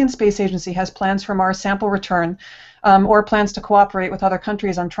European Space Agency has plans for Mars sample return or plans to cooperate with other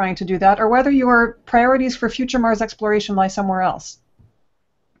countries on trying to do that, or whether your priorities for future Mars exploration lie somewhere else.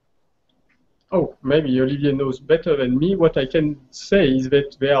 Oh, maybe Olivier knows better than me. What I can say is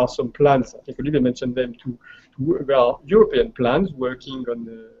that there are some plans, I think Olivier mentioned them, there are European plans working on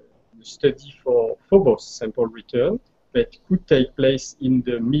the study for Phobos sample return that could take place in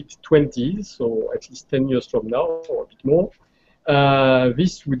the mid-20s, so at least 10 years from now, or a bit more.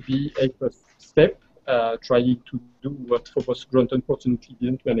 This would be a first step, trying to do what Phobos Grunt unfortunately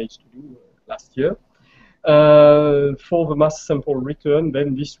didn't manage to do last year. For the mass sample return,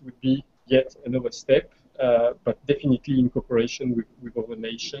 then this would be yet another step, but definitely in cooperation with other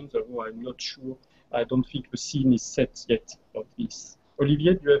nations, although I'm not sure, I don't think the scene is set yet of this.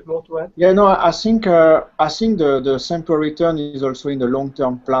 Olivier, do you have more to add? Yeah, no, I think the sample return is also in the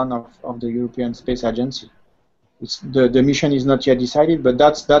long-term plan of the European Space Agency. The mission is not yet decided, but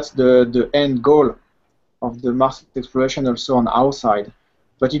that's the end goal of the Mars exploration also on our side.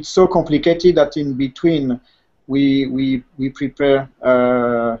 But it's so complicated that in between we prepare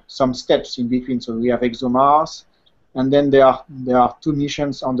some steps in between. So we have ExoMars, and then there are 2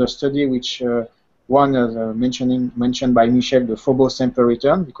 missions under study, which one is mentioned by Michel, the Phobos sample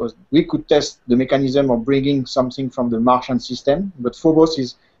return, because we could test the mechanism of bringing something from the Martian system. But Phobos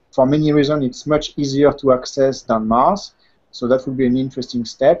is, for many reasons, it's much easier to access than Mars. So that would be an interesting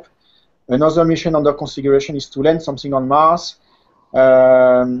step. Another mission under consideration is to land something on Mars.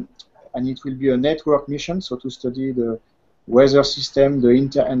 And it will be a network mission, so to study the weather system, the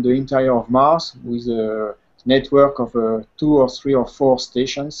interior of Mars with a network of 2 or 3 or 4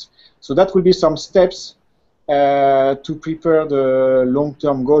 stations. So that will be some steps to prepare the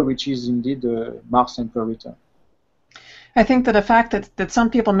long-term goal, which is indeed the Mars sample return. I think that a fact that some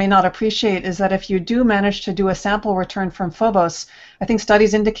people may not appreciate is that if you do manage to do a sample return from Phobos, I think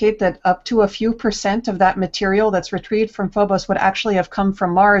studies indicate that up to a few % of that material that's retrieved from Phobos would actually have come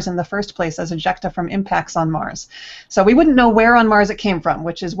from Mars in the first place as ejecta from impacts on Mars. So we wouldn't know where on Mars it came from,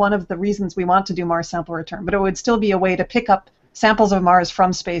 which is one of the reasons we want to do Mars sample return, but it would still be a way to pick up samples of Mars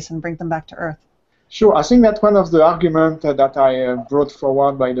from space and bring them back to Earth. Sure, I think that's one of the arguments that I brought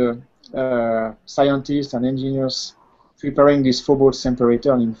forward by the scientists and engineers preparing this Phobos sample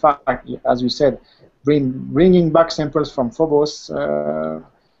return. In fact, as you said, bringing back samples from Phobos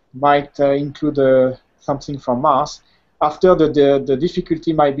might include something from Mars. After, the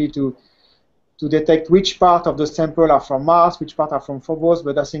difficulty might be to detect which part of the sample are from Mars, which part are from Phobos,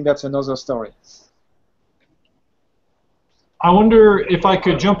 but I think that's another story. I wonder if I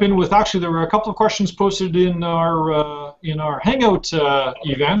could jump in with, actually, there were a couple of questions posted in our Hangout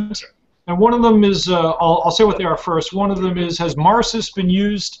event, and one of them is, I'll say what they are first. One of them is, has Marsis been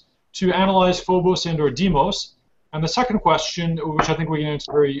used to analyze Phobos and or Deimos? And the second question, which I think we can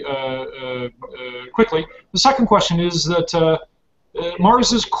answer very quickly, the second question is that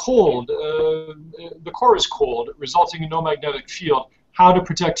Mars is cold, the core is cold, resulting in no magnetic field. How to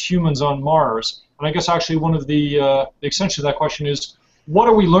protect humans on Mars? And I guess actually one of the extension of that question is, what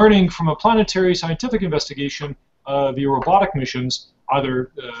are we learning from a planetary scientific investigation via robotic missions,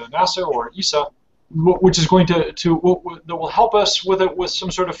 either NASA or ESA, which is going that will help us with some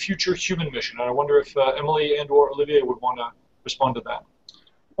sort of future human mission? And I wonder if Emily and or Olivier would want to respond to that.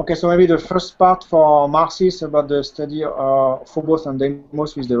 Okay, so maybe the first part for Marsis about the study of Phobos and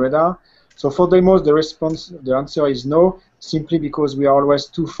Deimos with the radar. So for Deimos, the answer is no, simply because we are always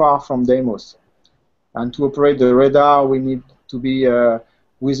too far from Deimos. And to operate the radar, we need to be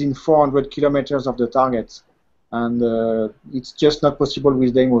within 400 kilometers of the target. And it's just not possible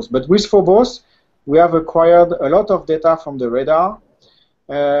with Deimos. But with Phobos, we have acquired a lot of data from the radar.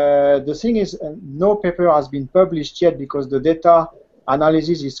 The thing is, no paper has been published yet because the data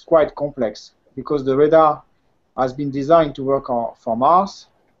analysis is quite complex, because the radar has been designed to work for Mars,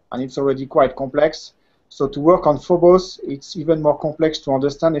 and it's already quite complex. So to work on Phobos, it's even more complex to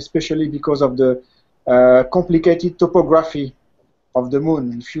understand, especially because of the complicated topography of the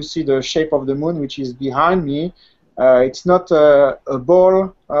moon. If you see the shape of the moon, which is behind me, it's not a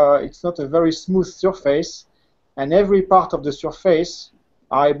ball, it's not a very smooth surface, and every part of the surface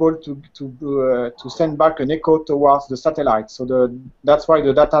are able to send back an echo towards the satellite. So that's why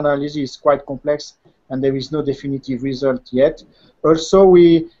the data analysis is quite complex, and there is no definitive result yet. Also,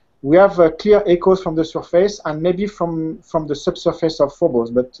 we have clear echoes from the surface and maybe from the subsurface of Phobos,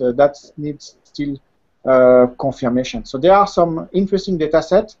 but that needs still confirmation. So there are some interesting data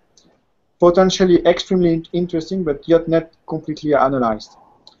sets, potentially extremely interesting, but yet not completely analyzed.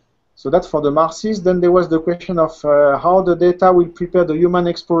 So that's for the Marsis. Then there was the question of how the data will prepare the human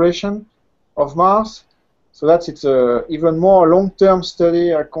exploration of Mars. So it's a even more long-term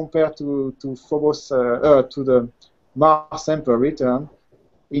study compared to Phobos, to the Mars sample return.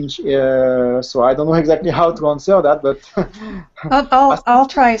 So I don't know exactly how to answer that, but I'll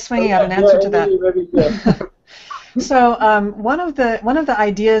try swinging out an answer to that. Maybe, yeah. So one of the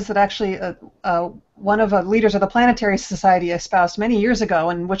ideas that actually one of the leaders of the Planetary Society espoused many years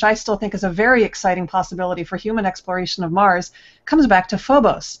ago, and which I still think is a very exciting possibility for human exploration of Mars, comes back to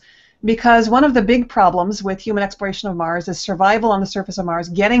Phobos. Because one of the big problems with human exploration of Mars is survival on the surface of Mars,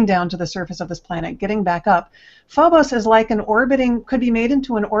 getting down to the surface of this planet, getting back up. Phobos is like could be made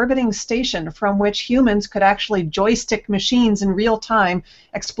into an orbiting station from which humans could actually joystick machines in real time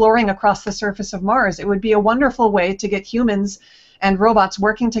exploring across the surface of Mars. It would be a wonderful way to get humans and robots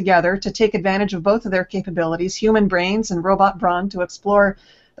working together to take advantage of both of their capabilities, human brains and robot brawn, to explore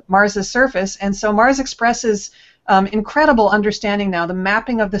Mars's surface. And so Mars expresses incredible understanding now, the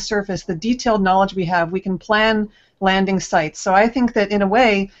mapping of the surface, the detailed knowledge we have. We can plan landing sites. So I think that in a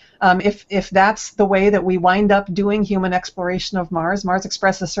way, if that's the way that we wind up doing human exploration of Mars, Mars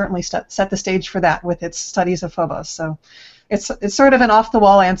Express has certainly set the stage for that with its studies of Phobos. So it's sort of an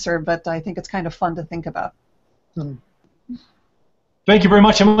off-the-wall answer, but I think it's kind of fun to think about. Thank you very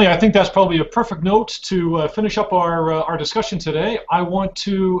much, Emily. I think that's probably a perfect note to finish up our discussion today. I want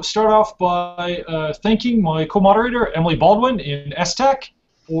to start off by thanking my co-moderator, Emily Baldwin in STEC,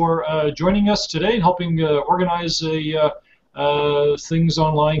 for joining us today and helping organize things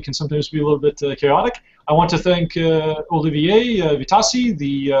online can sometimes be a little bit chaotic. I want to thank Olivier Witasse,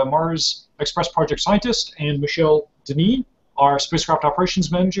 the Mars Express project scientist, and Michel, Denis, our spacecraft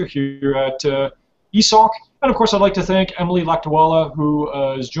operations manager here at ESOC. And of course, I'd like to thank Emily Lakdawalla, who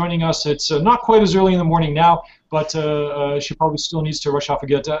is joining us. It's not quite as early in the morning now, but she probably still needs to rush off and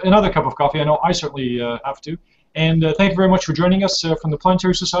get another cup of coffee. I know I certainly have to. And thank you very much for joining us from the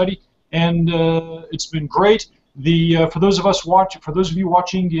Planetary Society. And it's been great. For those of you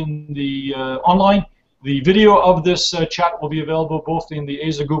watching in the online, the video of this chat will be available both in the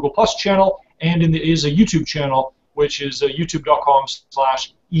ESA Google Plus channel and in the ESA YouTube channel, which is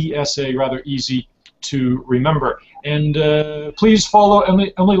youtube.com/ESA, rather easy to remember. And please follow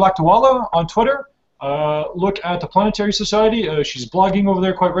Emily Lakdawalla on Twitter. Look at the Planetary Society. She's blogging over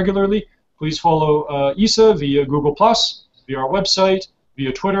there quite regularly. Please follow ESA via Google Plus, via our website,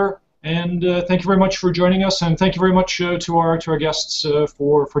 via Twitter. And thank you very much for joining us, and thank you very much to our guests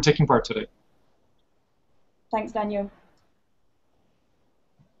for taking part today. Thanks, Daniel.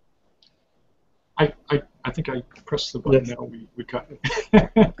 I think I pressed the button. Yes. Now we cut it.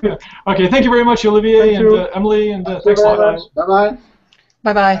 Okay, thank you very much, Olivier and Emily, and thanks a lot. Bye-bye.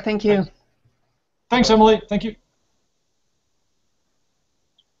 Bye-bye. Thank you. Thanks, Emily. Thank you.